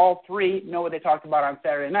 all three know what they talked about on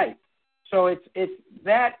Saturday night. So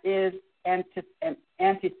that is an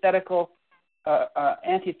antithetical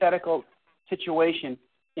situation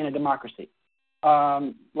in a democracy.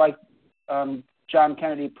 Like John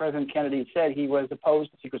Kennedy, President Kennedy said, he was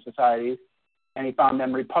opposed to secret societies, and he found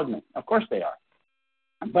them repugnant. Of course they are.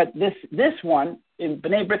 But this one, in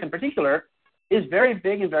B'nai B'rith in particular, is very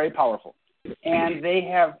big and very powerful. And they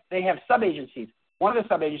have sub-agencies. One of the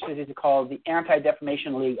sub-agencies is called the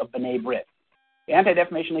Anti-Defamation League of B'nai B'rith. The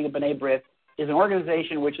Anti-Defamation League of B'nai B'rith is an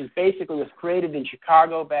organization which was created in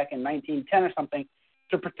Chicago back in 1910 or something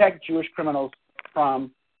to protect Jewish criminals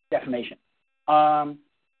from defamation. And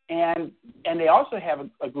they also have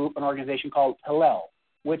an organization called Hillel,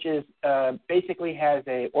 which is basically has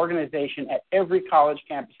an organization at every college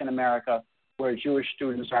campus in America where Jewish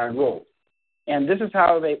students are enrolled. And this is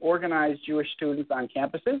how they organize Jewish students on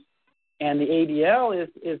campuses. And the ADL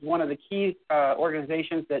is one of the key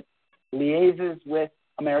organizations that liaises with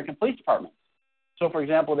American police departments. So, for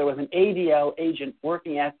example, there was an ADL agent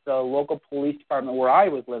working at the local police department where I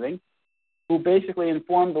was living, who basically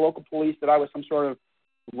informed the local police that I was some sort of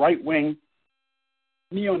right-wing,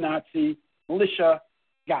 neo-Nazi, militia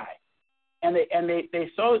guy. And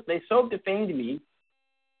they so defamed me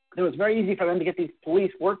that it was very easy for them to get these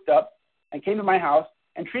police worked up and came to my house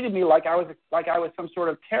and treated me like I was some sort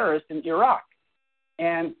of terrorist in Iraq.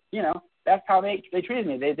 And, that's how they treated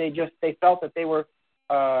me. They felt that they were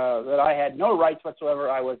that I had no rights whatsoever.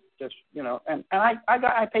 I was just, and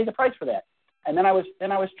I paid the price for that. And then I was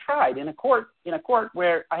tried in a court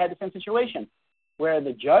where I had the same situation, where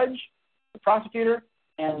the judge, the prosecutor,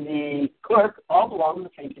 and the clerk all belong to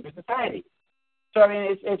the same secret society. So I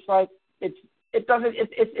mean,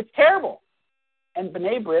 it's terrible. And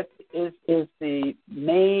B'nai B'rith is the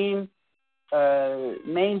main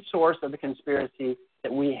source of the conspiracy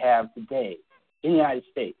that we have today in the United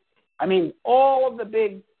States. I mean, all of the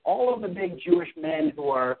big Jewish men who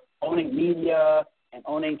are owning media and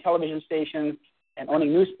owning television stations and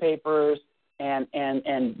owning newspapers and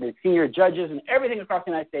the senior judges and everything across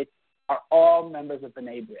the United States are all members of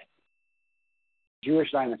B'nai B'rith, Jewish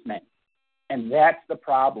Zionist men. And that's the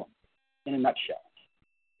problem in a nutshell.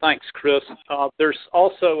 Thanks, Chris. There's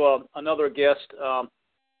also another guest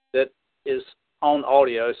that is on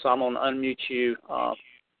audio, so I'm going to unmute you,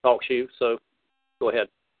 talk to you. So go ahead.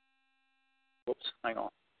 Whoops, hang on.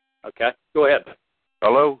 Okay, go ahead.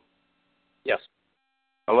 Hello? Yes.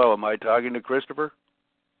 Hello, am I talking to Christopher?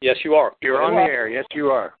 Yes, you are. You're on the air. Yes, you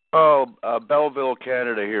are. Oh, Belleville,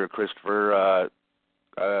 Canada here, Christopher.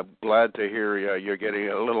 Glad to hear you're getting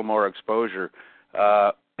a little more exposure.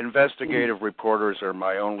 Investigative reporters are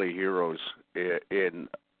my only heroes in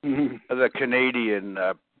the Canadian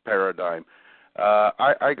paradigm.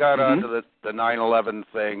 I got onto the 9/11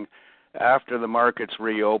 thing after the markets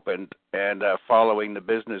reopened and following the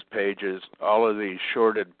business pages. All of these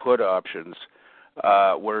shorted put options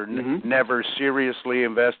were never seriously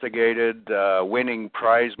investigated. Winning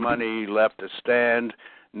prize money left to stand.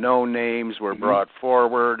 No names were brought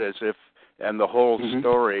forward, as if, and the whole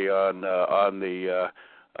story on the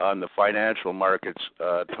financial markets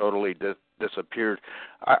totally disappeared.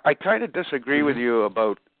 I kind of disagree with you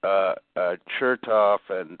about Chertoff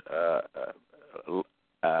and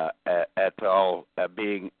et al.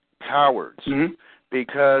 Being cowards,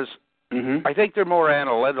 because I think they're more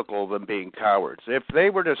analytical than being cowards. If they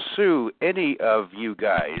were to sue any of you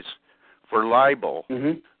guys for libel,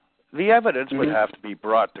 the evidence would have to be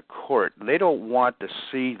brought to court. They don't want to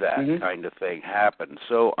see that kind of thing happen.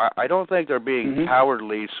 So I don't think they're being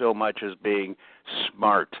cowardly so much as being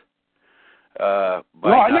smart. No,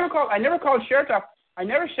 I never called Chertoff. I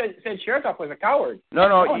never said Chertoff was a coward.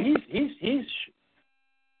 No, he's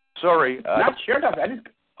sorry. Not Chertoff.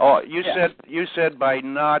 You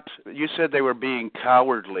said they were being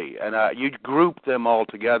cowardly, and you grouped them all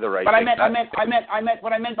together. I meant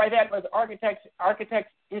what I meant by that was Architects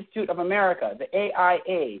Institute of America, the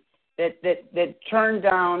AIA, that turned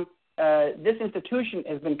down. This institution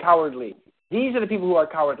has been cowardly. These are the people who are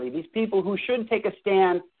cowardly. These people who should take a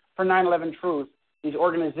stand for 9/11 truth. These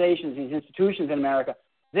organizations, these institutions in America,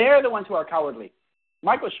 they're the ones who are cowardly.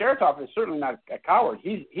 Michael Chertoff is certainly not a coward.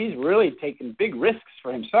 He's really taken big risks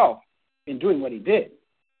for himself in doing what he did.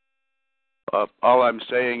 All I'm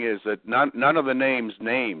saying is that none of the names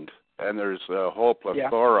named, and there's a whole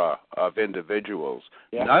plethora of individuals,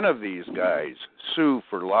 none of these guys sue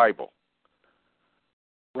for libel.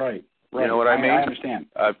 Right. Right. You know what I mean? I understand.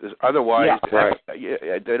 Otherwise, right.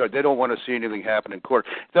 they don't want to see anything happen in court.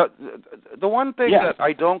 The one thing that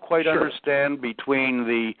I don't quite understand between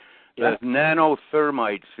the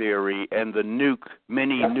nanothermite theory and the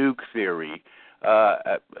mini nuke theory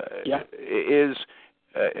is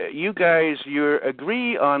you guys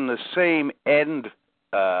agree on the same end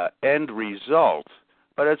result,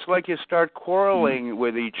 but it's like you start quarreling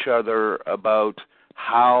with each other about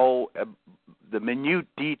how the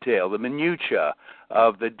minutia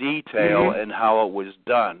of the detail and how it was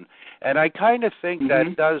done. And I kind of think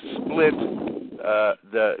that does split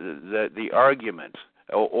the argument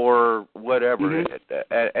or whatever.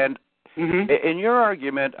 And in your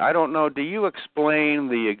argument, I don't know, do you explain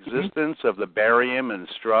the existence of the barium and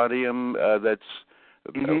strontium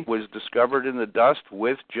was discovered in the dust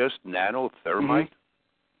with just nanothermite?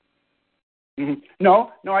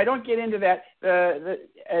 No, I don't get into that.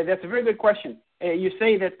 That's a very good question. You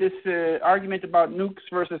say that this argument about nukes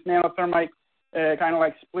versus nanothermite kind of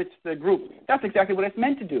like splits the group. That's exactly what it's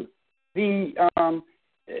meant to do.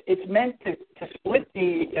 It's meant to split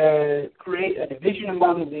create a division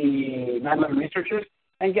among the 9/11 researchers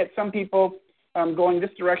and get some people going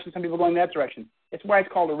this direction, some people going that direction. It's why it's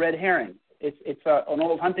called a red herring. It's an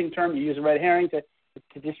old hunting term. You use a red herring to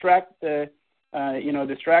distract the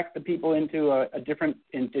people into a different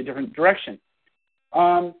direction.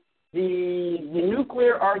 The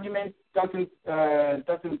nuclear argument doesn't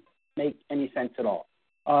make any sense at all.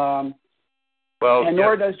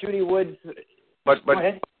 Nor does Judy Wood's.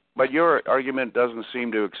 But your argument doesn't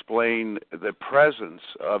seem to explain the presence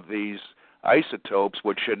of these isotopes,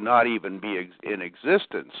 which should not even be in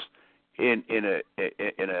existence in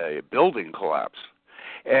a building collapse.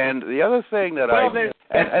 And the other thing that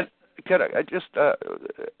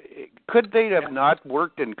could they have not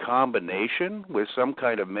worked in combination with some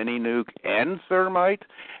kind of mini nuke and thermite?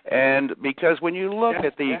 And because when you look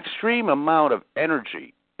at the extreme amount of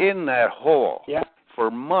energy in that hole for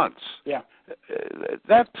months,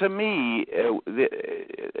 that to me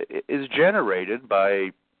is generated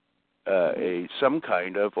by some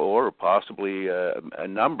kind of, or possibly a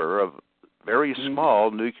number of very small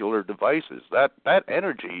nuclear devices. That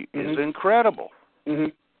energy is incredible.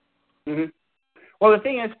 Well, the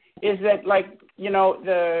thing is that, like,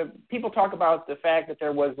 the people talk about the fact that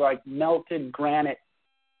there was like melted granite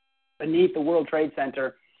beneath the World Trade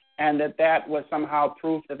Center, and that was somehow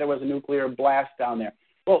proof that there was a nuclear blast down there.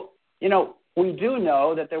 Well, we do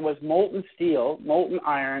know that there was molten steel, molten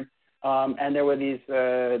iron, and there were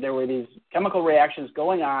these chemical reactions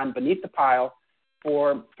going on beneath the pile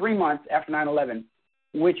for 3 months after 9/11,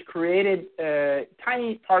 which created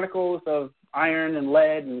tiny particles of iron and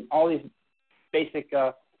lead and all these basic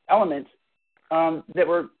elements that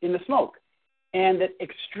were in the smoke, and that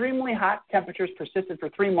extremely hot temperatures persisted for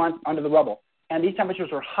 3 months under the rubble. And these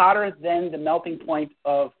temperatures were hotter than the melting point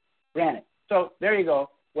of granite. So there you go.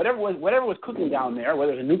 Whatever was cooking down there,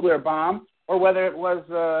 whether it was a nuclear bomb or whether it was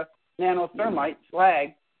nanothermite,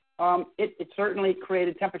 slag, it certainly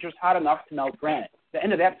created temperatures hot enough to melt granite. The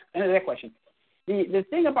end of that question. The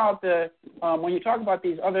thing about when you talk about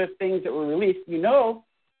these other things that were released,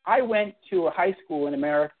 I went to a high school in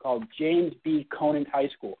America called James B. Conant High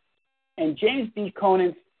School. And James B.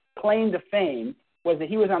 Conant's claim to fame was that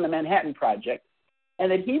he was on the Manhattan Project and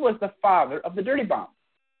that he was the father of the dirty bomb.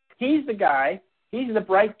 He's the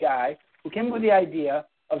bright guy who came up with the idea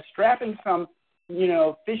of strapping some,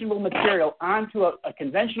 fissionable material onto a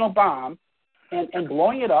conventional bomb and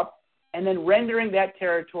blowing it up and then rendering that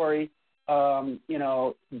territory,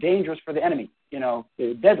 dangerous for the enemy,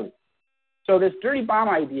 deadly. So this dirty bomb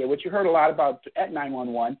idea, which you heard a lot about at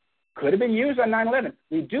 9/11, could have been used on 9/11.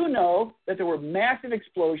 We do know that there were massive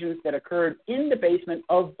explosions that occurred in the basement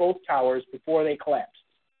of both towers before they collapsed.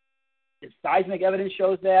 The seismic evidence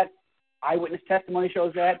shows that. Eyewitness testimony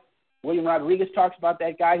shows that. William Rodriguez talks about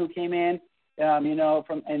that guy who came in,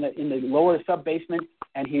 from in the lower sub basement,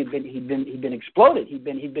 and he'd been exploded.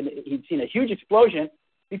 He'd seen a huge explosion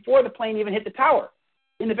before the plane even hit the tower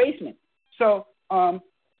in the basement. So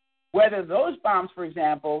whether those bombs, for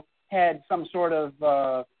example, had some sort of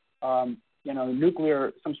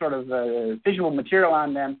nuclear, some sort of fissionable material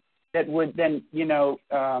on them that would then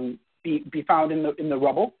be found in the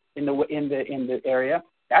rubble in the area,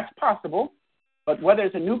 that's possible. But whether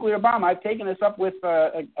it's a nuclear bomb, I've taken this up with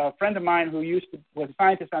a friend of mine who was a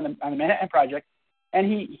scientist on the Manhattan Project, and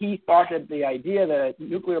he thought that the idea that a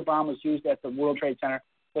nuclear bomb was used at the World Trade Center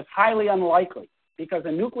was highly unlikely, because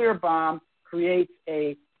a nuclear bomb creates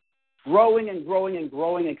a growing and growing and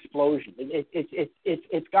growing explosion.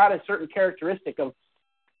 It's got a certain characteristic of,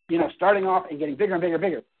 starting off and getting bigger and bigger and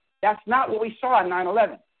bigger. That's not what we saw on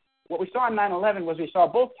 9/11. what we saw on 9/11 was we saw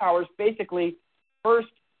both towers basically first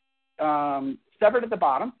severed at the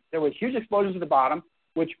bottom. There was huge explosions at the bottom,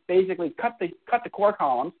 which basically cut the core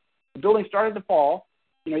columns. The building started to fall.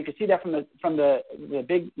 You could see that from the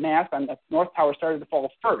big mast on the North Tower started to fall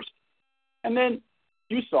first. And then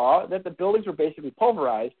you saw that the buildings were basically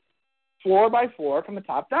pulverized floor by floor from the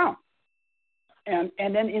top down. And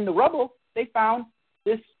then in the rubble, they found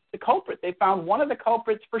the culprit. They found one of the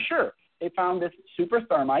culprits for sure. They found this super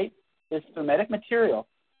thermite, this thermetic material.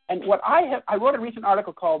 And I wrote a recent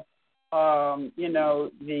article called,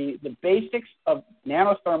 the basics of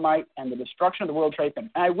nanothermite and the destruction of the World Trade Center.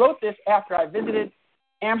 And I wrote this after I visited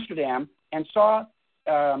Amsterdam and saw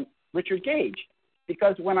Richard Gage.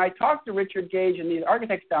 Because when I talked to Richard Gage and these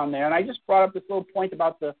architects down there, and I just brought up this little point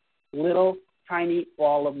about the little tiny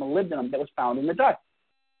ball of molybdenum that was found in the dust.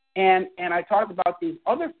 And I talked about these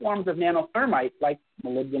other forms of nanothermite, like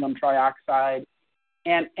molybdenum trioxide,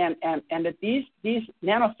 and that these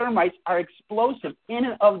nanothermites are explosive in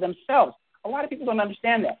and of themselves. A lot of people don't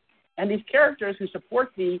understand that. And these characters who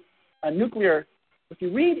support the nuclear, if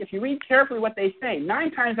you read carefully what they say,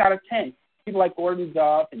 9 times out of 10, people like Gordon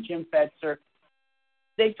Duff and Jim Fetzer,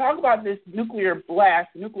 they talk about this nuclear blast,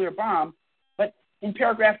 nuclear bomb, but in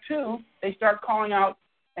paragraph 2, they start calling out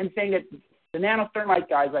and saying that the nanothermite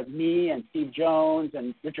guys like me and Steve Jones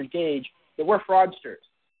and Richard Gage, that we're fraudsters.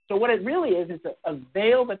 So what it really is a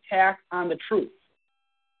veiled attack on the truth.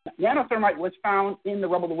 Nanothermite was found in the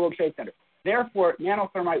rubble of the World Trade Center. Therefore,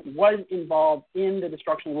 nanothermite was involved in the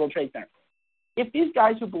destruction of the World Trade Center. If these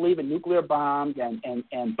guys who believe in nuclear bombs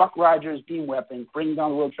and Buck Rogers beam weapons bringing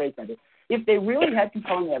down the World Trade Center, if they really had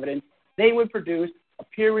compelling evidence, they would produce a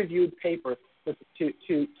peer-reviewed paper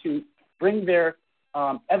to bring their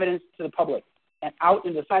evidence to the public and out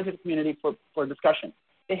in the scientific community for discussion.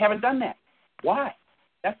 They haven't done that. Why?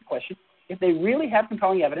 That's the question. If they really have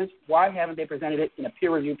compelling evidence, why haven't they presented it in a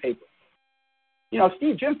peer-reviewed paper?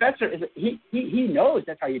 Jim Fetzer, he knows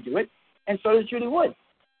that's how you do it, and so does Judy Wood.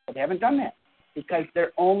 But they haven't done that because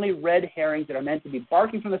they're only red herrings that are meant to be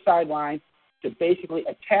barking from the sidelines to basically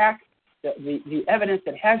attack the evidence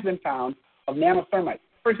that has been found of nanothermite.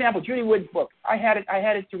 For example, Judy Wood's book, I had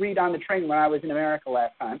it to read on the train when I was in America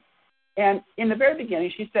last time. And in the very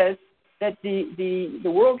beginning, she says that the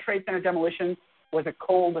World Trade Center demolition was a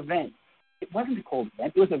cold event. It wasn't a cold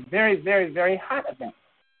event. It was a very, very, very hot event.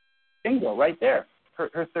 Bingo, right there.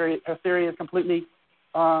 Her theory is completely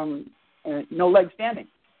no leg standing.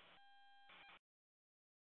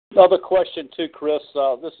 Another question too, Chris.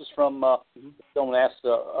 This is from someone asked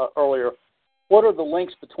earlier. What are the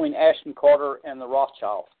links between Ashton Carter and the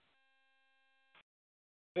Rothschilds?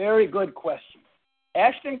 Very good question.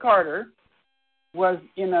 Ashton Carter was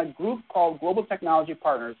in a group called Global Technology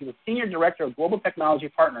Partners. He was senior director of Global Technology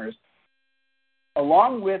Partners,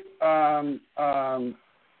 along with John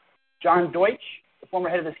Deutsch, the former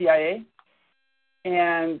head of the CIA,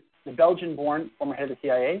 and the Belgian-born former head of the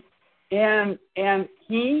CIA. And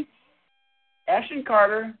Ashton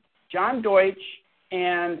Carter, John Deutsch,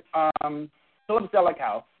 and Philip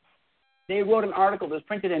Zelikow, they wrote an article that was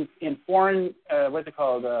printed in Foreign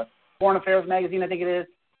Affairs magazine, I think it is.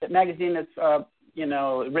 That magazine that's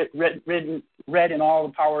read in all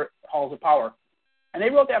the halls of power. And they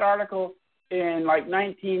wrote that article in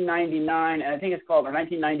 1999, and I think it's called, or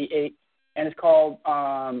 1998, and it's called,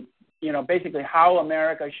 basically how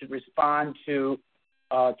America should respond to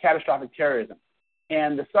catastrophic terrorism.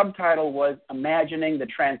 And the subtitle was Imagining the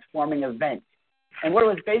Transforming Event. And what it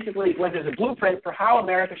was basically was a blueprint for how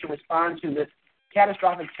America should respond to this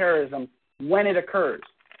catastrophic terrorism when it occurs.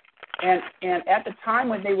 And at the time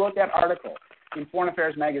when they wrote that article in Foreign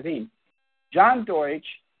Affairs magazine, John Deutsch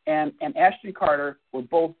and Ashton Carter were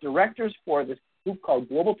both directors for this group called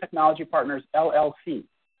Global Technology Partners, LLC.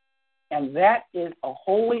 And that is a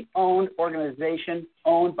wholly owned organization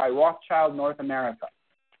owned by Rothschild North America.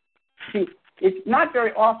 See, it's not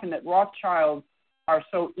very often that Rothschilds are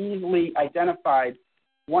so easily identified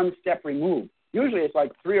one step removed. Usually it's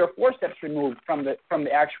like 3 or 4 steps removed from the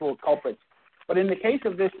actual culprits. But in the case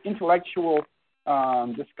of this intellectual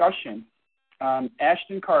discussion,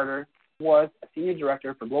 Ashton Carter was a senior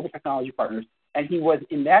director for Global Technology Partners, and he was,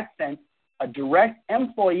 in that sense, a direct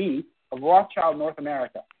employee of Rothschild North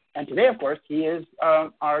America. And today, of course, he is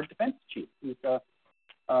our defense chief. He's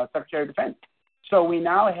Secretary of Defense. So we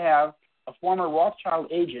now have a former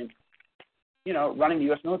Rothschild agent, running the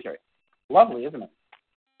U.S. military. Lovely, isn't it?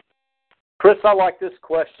 Chris, I like this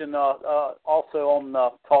question also on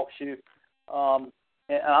TalkShoe.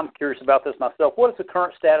 And I'm curious about this myself. What is the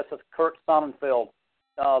current status of Kurt Sonnenfeld,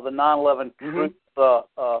 the 9/11 truth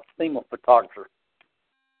FEMA photographer?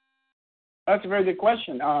 That's a very good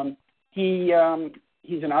question.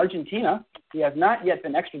 He's in Argentina. He has not yet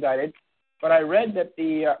been extradited, but I read that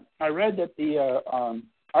the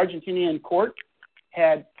Argentinian court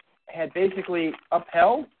had basically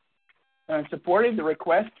upheld and supported the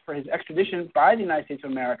request for his extradition by the United States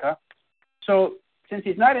of America. So since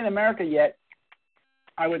he's not in America yet,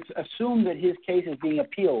 I would assume that his case is being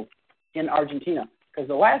appealed in Argentina, because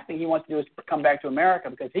the last thing he wants to do is come back to America,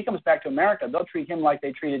 because if he comes back to America, they'll treat him like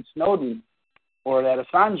they treated Snowden or that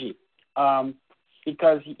Assange,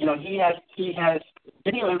 because he has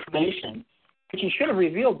video information which he should have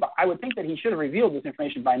revealed. I would think that he should have revealed this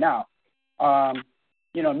information by now.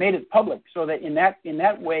 Made it public, so that in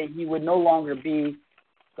that way he would no longer be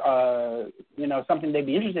something they'd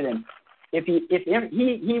be interested in. If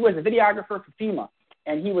he was a videographer for FEMA,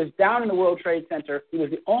 and he was down in the World Trade Center, he was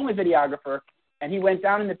the only videographer, and he went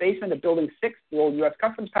down in the basement of Building 6, the old U.S.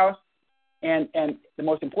 Customs House, and the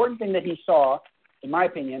most important thing that he saw, in my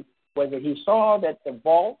opinion, was that he saw that the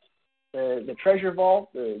vault, the treasure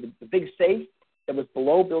vault, the big safe that was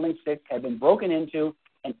below Building 6 had been broken into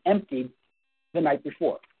and emptied the night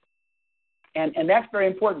before. And that's very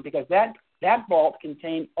important, because that vault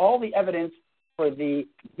contained all the evidence for the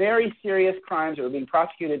very serious crimes that were being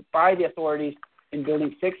prosecuted by the authorities in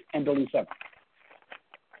Building 6 and Building 7,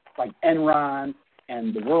 like Enron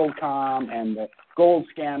and the WorldCom and the gold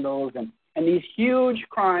scandals and these huge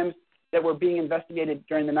crimes that were being investigated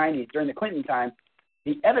during the 90s, during the Clinton time.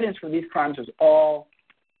 The evidence for these crimes was all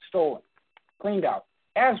stolen, cleaned out,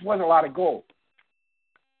 as was a lot of gold.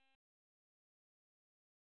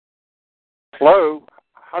 Hello?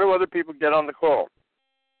 How do other people get on the call?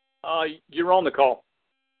 You're on the call.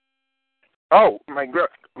 Oh,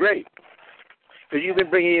 great. Because you've been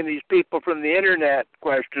bringing in these people from the internet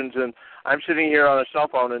questions, and I'm sitting here on a cell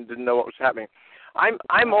phone and didn't know what was happening.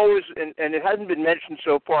 I'm always, and it hasn't been mentioned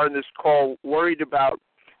so far in this call, worried about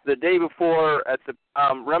the day before at the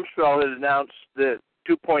Rumsfeld had announced the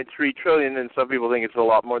 2.3 trillion, and some people think it's a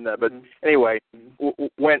lot more than that, but anyway,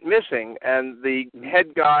 went missing, and the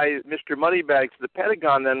head guy, Mr. Moneybags, the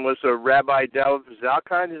Pentagon, then was a Rabbi Del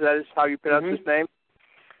Zalkind. Is that how you pronounce his name?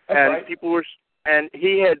 That's and right. People were, and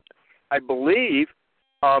he had, I believe,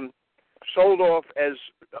 sold off as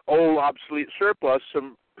old, obsolete surplus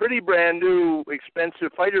some pretty brand new,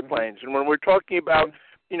 expensive fighter planes. And when we're talking about,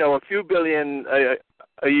 a few billion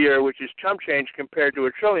a year, which is chump change compared to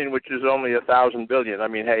 $1 trillion, which is only 1,000 billion. I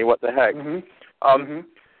mean, hey, what the heck?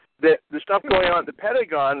 The stuff going on at the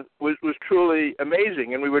Pentagon was truly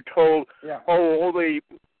amazing, and we were told, all the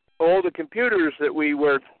computers that we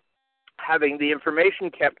were having the information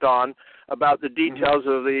kept on about the details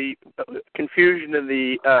of the confusion in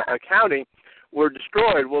the accounting were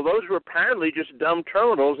destroyed. Well, those were apparently just dumb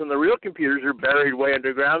terminals, and the real computers are buried way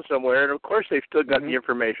underground somewhere, and of course they've still got the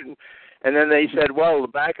information. And then they said, well, the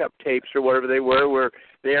backup tapes or whatever they were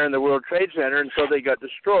there in the World Trade Center, and so they got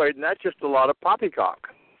destroyed, and that's just a lot of poppycock.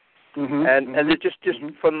 And it's just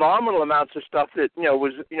phenomenal amounts of stuff that,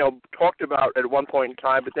 was, talked about at one point in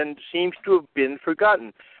time, but then seems to have been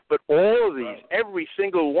forgotten. But all of these, every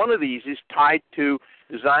single one of these is tied to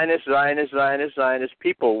Zionist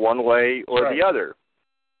people one way or the other.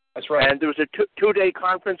 That's right. And there was a two-day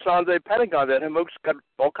conference on the Pentagon that Hammock's got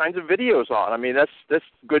all kinds of videos on. I mean, that's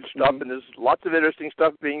good stuff, and there's lots of interesting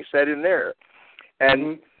stuff being said in there.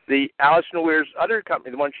 And the Alison Weir's other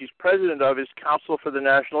company, the one she's president of, is Council for the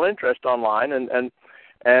National Interest Online, and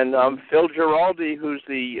Phil Giraldi, who's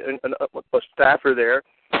a staffer there,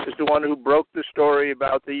 is the one who broke the story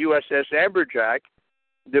about the USS Amberjack,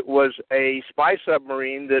 that was a spy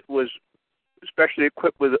submarine that was especially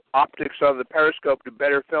equipped with optics on the periscope to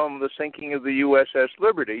better film the sinking of the USS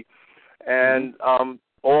Liberty. And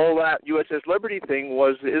all that USS Liberty thing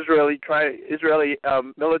was the Israeli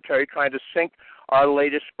military trying to sink our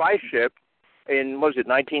latest spy ship in,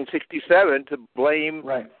 1967, to blame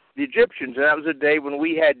the Egyptians. And that was a day when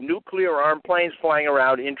we had nuclear-armed planes flying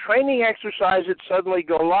around in training exercise that suddenly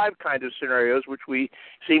go live kind of scenarios, which we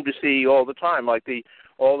seem to see all the time, like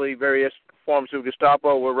all the various forms of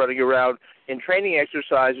Gestapo were running around in training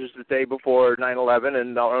exercises the day before 9/11,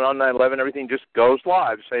 and on 9/11 everything just goes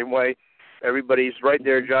live. Same way everybody's right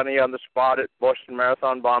there, Johnny, on the spot at Boston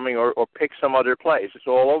Marathon bombing, or pick some other place. It's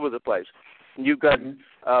all over the place. And you've got an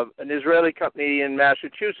Israeli company in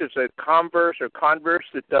Massachusetts, Converse,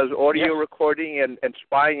 that does audio recording and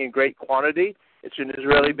spying in great quantity. It's an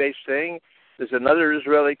Israeli-based thing. There's another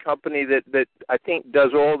Israeli company that I think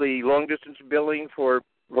does all the long-distance billing for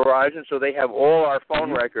Verizon, so they have all our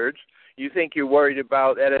phone records. You think you're worried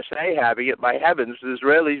about NSA having it. By heavens, the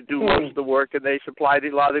Israelis do most of the work, and they supply a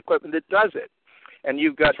lot of the equipment that does it. And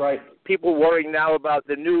you've got people worrying now about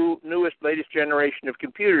the newest, latest generation of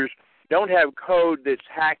computers don't have code that's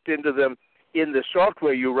hacked into them in the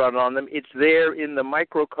software you run on them. It's there in the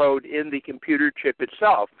microcode in the computer chip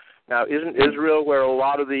itself. Now, isn't Israel where a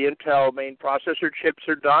lot of the Intel main processor chips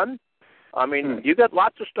are done? I mean, you got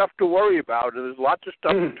lots of stuff to worry about, and there's lots of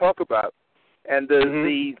stuff to talk about. And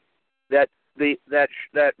that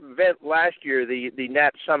event last year, the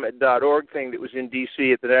natsummit.org thing that was in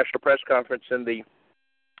D.C. at the National Press Conference and the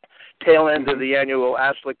tail end of the annual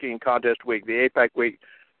ass-licking contest week, the APAC week,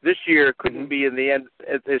 this year couldn't be in the end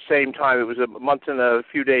at the same time. It was a month and a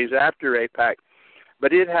few days after APAC.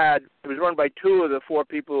 But it was run by two of the four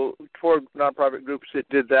nonprofit groups that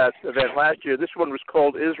did that event last year. This one was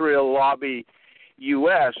called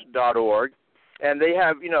IsraelLobbyUS.org. And they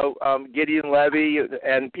have, Gideon Levy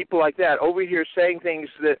and people like that over here saying things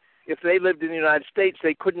that if they lived in the United States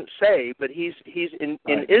they couldn't say. But he's in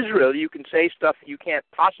Israel. You can say stuff you can't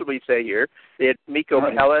possibly say here. They had Miko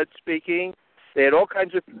Peled speaking. They had all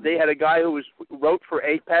kinds of. They had a guy who wrote for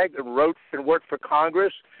AIPAC and worked for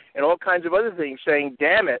Congress and all kinds of other things, saying,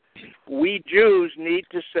 "Damn it, we Jews need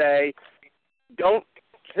to say, don't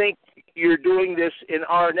think you're doing this in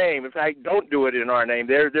our name. In fact, don't do it in our name."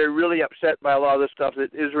 They're really upset by a lot of the stuff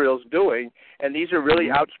that Israel's doing, and these are really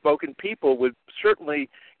outspoken people with certainly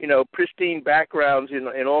pristine backgrounds in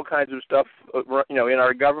all kinds of stuff, in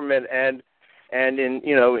our government and in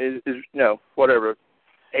whatever.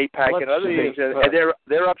 APAC and other things, and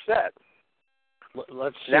they're upset.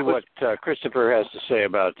 Let's see what Christopher has to say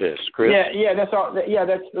about this. Chris? Yeah, that's all. Yeah,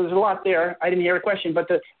 there's a lot there. I didn't hear a question, but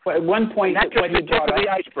at one point, that's just the tip of the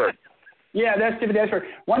iceberg. Yeah, that's the tip of the iceberg.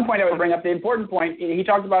 One point I would bring up, the important point, he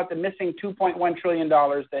talked about the missing $2.1 trillion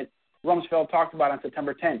that Rumsfeld talked about on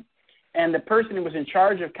September 10th. And the person who was in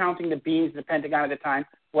charge of counting the beans at the Pentagon at the time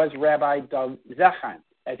was Rabbi Dov Zechheim,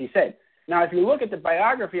 as he said. Now, if you look at the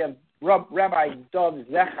biography of Rabbi Dov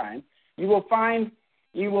Zechheim, you will find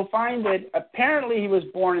that apparently he was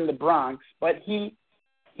born in the Bronx, but he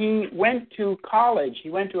went to college. He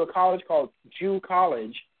went to a college called Jew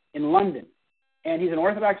College in London, and he's an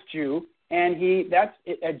Orthodox Jew. And that's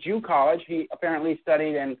at Jew College. He apparently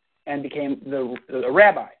studied and became the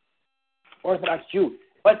rabbi, Orthodox Jew.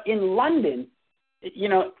 But in London,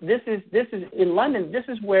 this is in London. This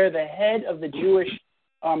is where the head of the Jewish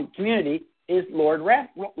community is Lord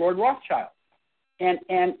Rothschild, and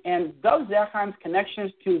Dov Zechheim's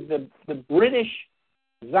connections to the British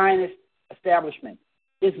Zionist establishment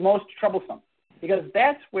is most troublesome because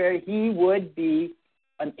that's where he would be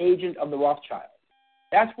an agent of the Rothschild.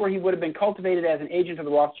 That's where he would have been cultivated as an agent of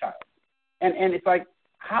the Rothschild. And it's like,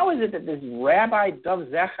 how is it that this Rabbi Dov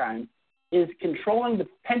Zechheim is controlling the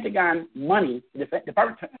Pentagon money, the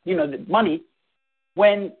department, the money,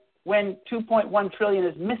 when $2.1 trillion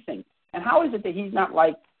is missing? And how is it that he's not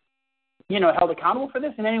held accountable for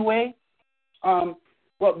this in any way? Well,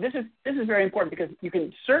 this is very important because you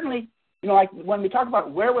can certainly, when we talk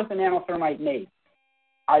about where was the nanothermite made,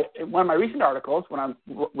 one of my recent articles, when I'm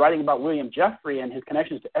writing about William Jeffrey and his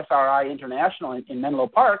connections to SRI International in Menlo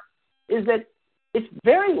Park, is that it's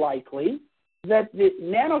very likely that the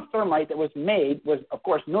nanothermite that was made was, of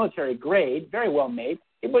course, military grade, very well made.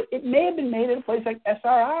 It may have been made at a place like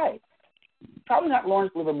SRI. Probably not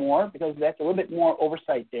Lawrence Livermore because that's a little bit more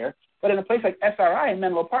oversight there. But in a place like SRI in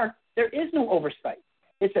Menlo Park, there is no oversight.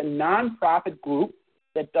 It's a nonprofit group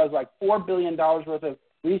that does like $4 billion worth of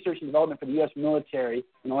research and development for the U.S. military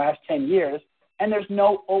in the last 10 years, and there's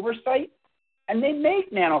no oversight. And they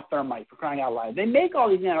make nanothermite, for crying out loud. They make all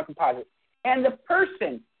these nanocomposites. And the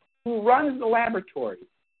person who runs the laboratory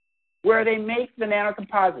where they make the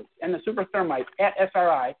nanocomposites and the superthermite at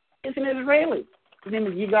SRI is an Israeli. His name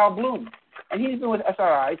is Yigal Blum. And he's been with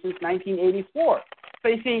SRI since 1984. So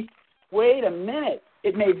you see, wait a minute.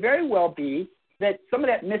 It may very well be that some of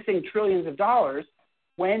that missing trillions of dollars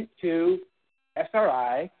went to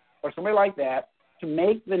SRI or somebody like that to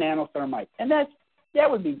make the nanothermite. And that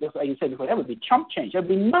would be, just like you said before, that would be chump change. That would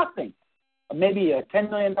be nothing. Maybe $10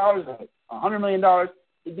 million, $100 million.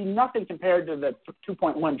 It'd be nothing compared to the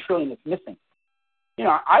 $2.1 trillion that's missing.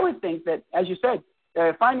 I would think that, as you said,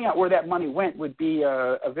 finding out where that money went would be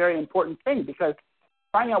a very important thing because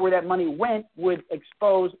finding out where that money went would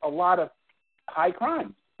expose a lot of high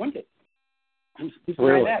crimes, wouldn't it? Who's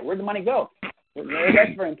really? That? Where'd the money go?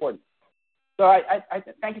 That's very important. So I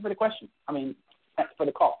thank you for the question. For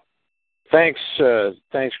the call. Thanks,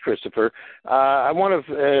 Christopher. I want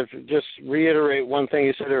to just reiterate one thing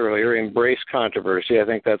you said earlier, embrace controversy. I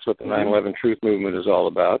think that's what the 9/11 Truth Movement is all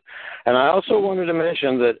about. And I also wanted to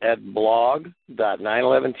mention that at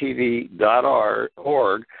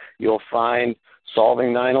blog.911tv.org, you'll find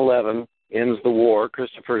Solving 9/11 Ends the War,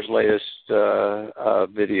 Christopher's latest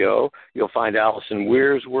video. You'll find Alison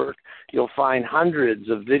Weir's work. You'll find hundreds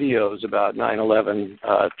of videos about 9/11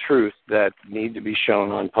 truth that need to be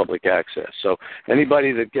shown on public access. So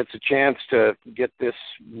anybody that gets a chance to get this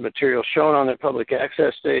material shown on their public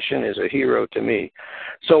access station is a hero to me.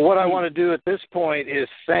 So what I want to do at this point is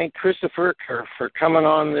thank Christopher for coming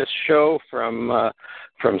on this show from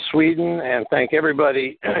Sweden, and thank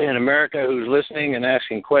everybody in America who's listening and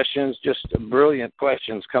asking questions. Just brilliant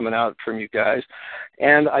questions coming out from you guys.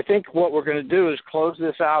 And I think what we're going to do is close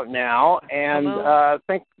this out now and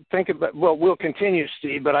think about, well, we'll continue,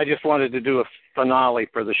 Steve, but I just wanted to do a finale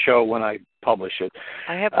for the show when I publish it.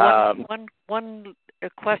 I have one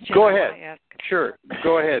question. Go ahead. Sure.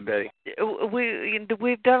 Go ahead, Betty.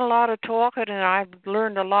 We've done a lot of talking, and I've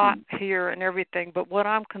learned a lot here and everything, but what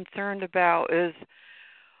I'm concerned about is,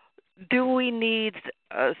 do we need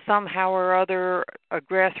somehow or other a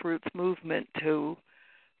grassroots movement to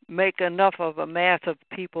make enough of a mass of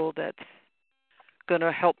people that's going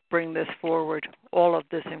to help bring this forward, all of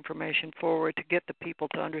this information forward, to get the people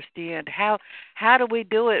to understand? How do we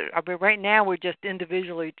do it? I mean, right now we're just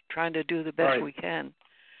individually trying to do the best we can.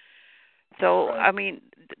 So, I mean,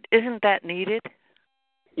 isn't that needed?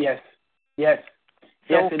 Yes.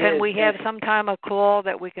 So can we have some time a call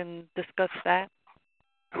that we can discuss that?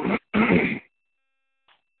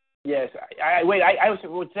 Yes. I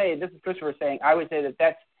would say, this is Christopher saying, I would say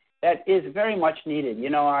that is very much needed. You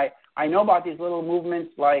know, I know about these little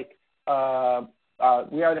movements like We Are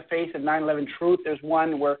the Face of 9/11 Truth. There's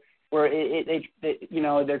one where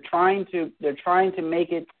they're trying to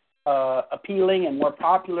make it appealing and more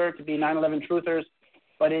popular to be 9/11 truthers,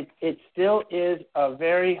 but it still is a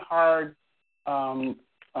very hard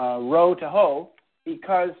row to hoe,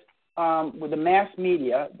 because with the mass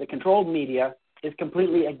media, the controlled media, is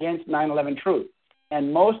completely against 9/11 truth.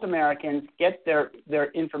 And most Americans get their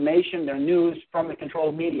information, their news, from the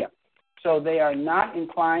controlled media. So they are not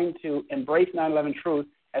inclined to embrace 9/11 truth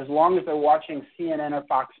as long as they're watching CNN or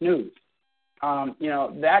Fox News.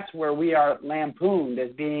 That's where we are lampooned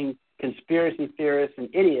as being conspiracy theorists and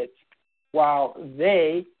idiots, while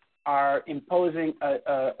they are imposing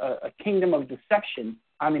a kingdom of deception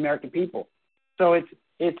on the American people. So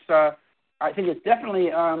I think it's definitely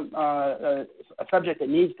a subject that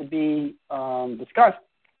needs to be discussed,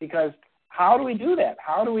 because how do we do that?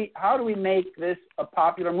 How do we make this a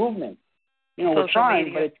popular movement? We're trying,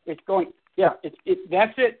 media. But it's going. Yeah,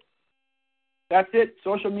 that's it. That's it.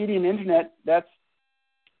 Social media and internet.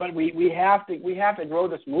 But we have to grow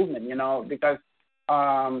this movement, because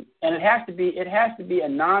and it has to be a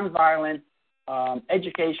nonviolent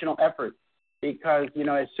educational effort, because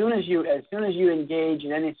as soon as you engage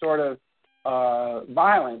in any sort of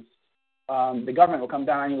violence, the government will come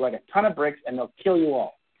down on you like a ton of bricks, and they'll kill you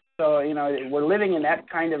all. So we're living in that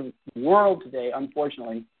kind of world today,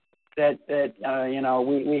 unfortunately. That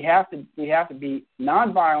we have to be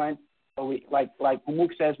nonviolent, but like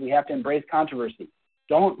Pamuk says, we have to embrace controversy.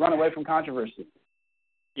 Don't run away from controversy.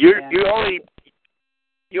 You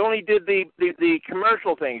only did the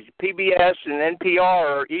commercial things. PBS and NPR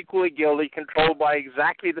are equally guilty, controlled by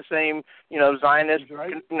exactly the same Zionist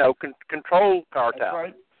control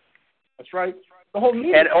cartel. That's right. The whole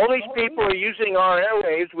media. And all these people are using our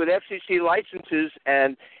airwaves with FCC licenses,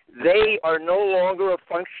 and they are no longer a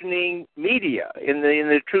functioning media in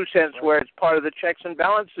the true sense, where it's part of the checks and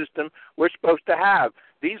balance system we're supposed to have.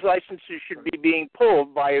 These licenses should be being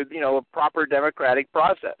pulled by a proper democratic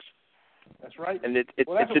process. That's right. And it's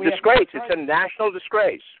a disgrace. It's a national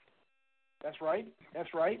disgrace. That's right.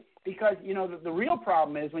 Because the real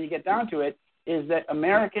problem is, when you get down to it, is that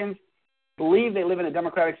Americans believe they live in a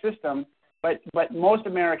democratic system, but most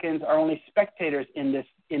Americans are only spectators in this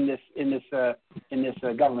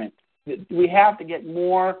government. We have to get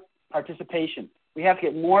more participation. We have to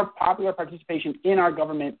get more popular participation in our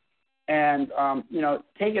government, and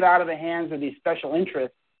take it out of the hands of these special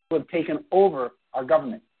interests who have taken over our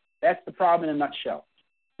government. That's the problem in a nutshell.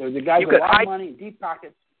 The guys with a lot of money and deep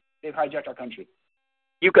pockets, they've hijacked our country.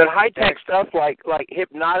 You could high-tech stuff like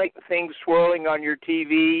hypnotic things swirling on your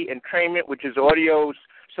TV, entrainment, which is audio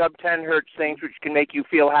sub-10 hertz things, which can make you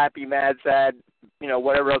feel happy, mad, sad,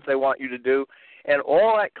 whatever else they want you to do. And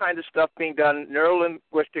all that kind of stuff being done,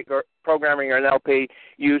 neuro-linguistic programming, or NLP,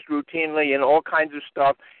 used routinely in all kinds of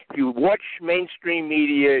stuff. If you watch mainstream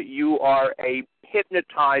media, you are a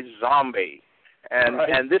hypnotized zombie.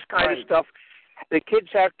 And this kind of stuff, the kids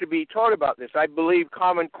have to be taught about this. I believe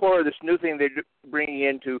Common Core, this new thing they're bringing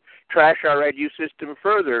in to trash our edu system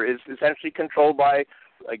further, is essentially controlled by,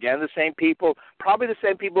 again, the same people, probably the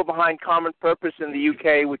same people behind Common Purpose in the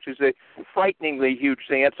UK, which is a frighteningly huge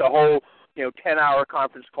thing. It's a whole 10-hour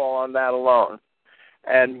conference call on that alone.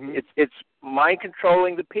 And it's mind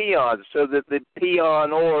controlling the peons so that the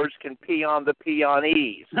peonors can peon the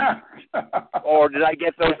peonees. Or did I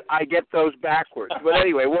get those? I get those backwards. But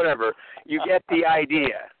anyway, whatever. You get the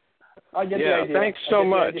idea. I get the idea. Thanks so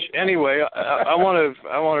much. Anyway, I want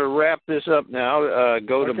to wrap this up now.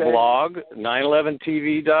 Go to blog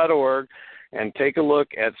 911tv.org and take a look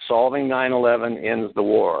at Solving 9/11 Ends the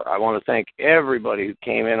War. I want to thank everybody who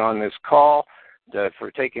came in on this call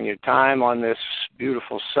for taking your time on this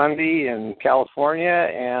beautiful Sunday in California,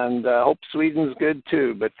 and hope Sweden's good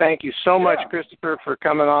too. But thank you so much, Christopher, for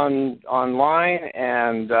coming online,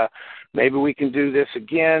 and maybe we can do this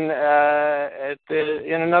again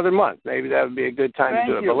in another month. Maybe that would be a good time to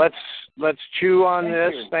do it. But let's chew on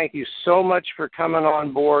this. Thank you so much for coming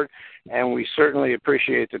on board, and we certainly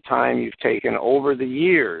appreciate the time you've taken over the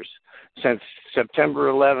years since September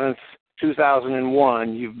 11th,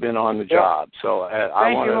 2001, you've been on the job. So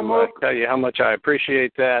I want to tell you how much I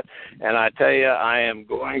appreciate that. And I tell you, I am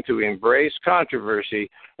going to embrace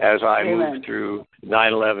controversy as I move through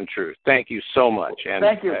 9/11 Truth. Thank you so much. And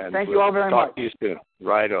thank you. Thank you all very much. Talk to you soon.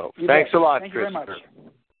 Righto. Thanks a lot, Thank you very much.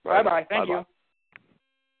 Bye-bye. Thank you.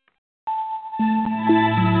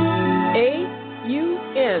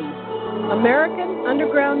 AUN, American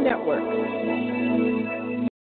Underground Network.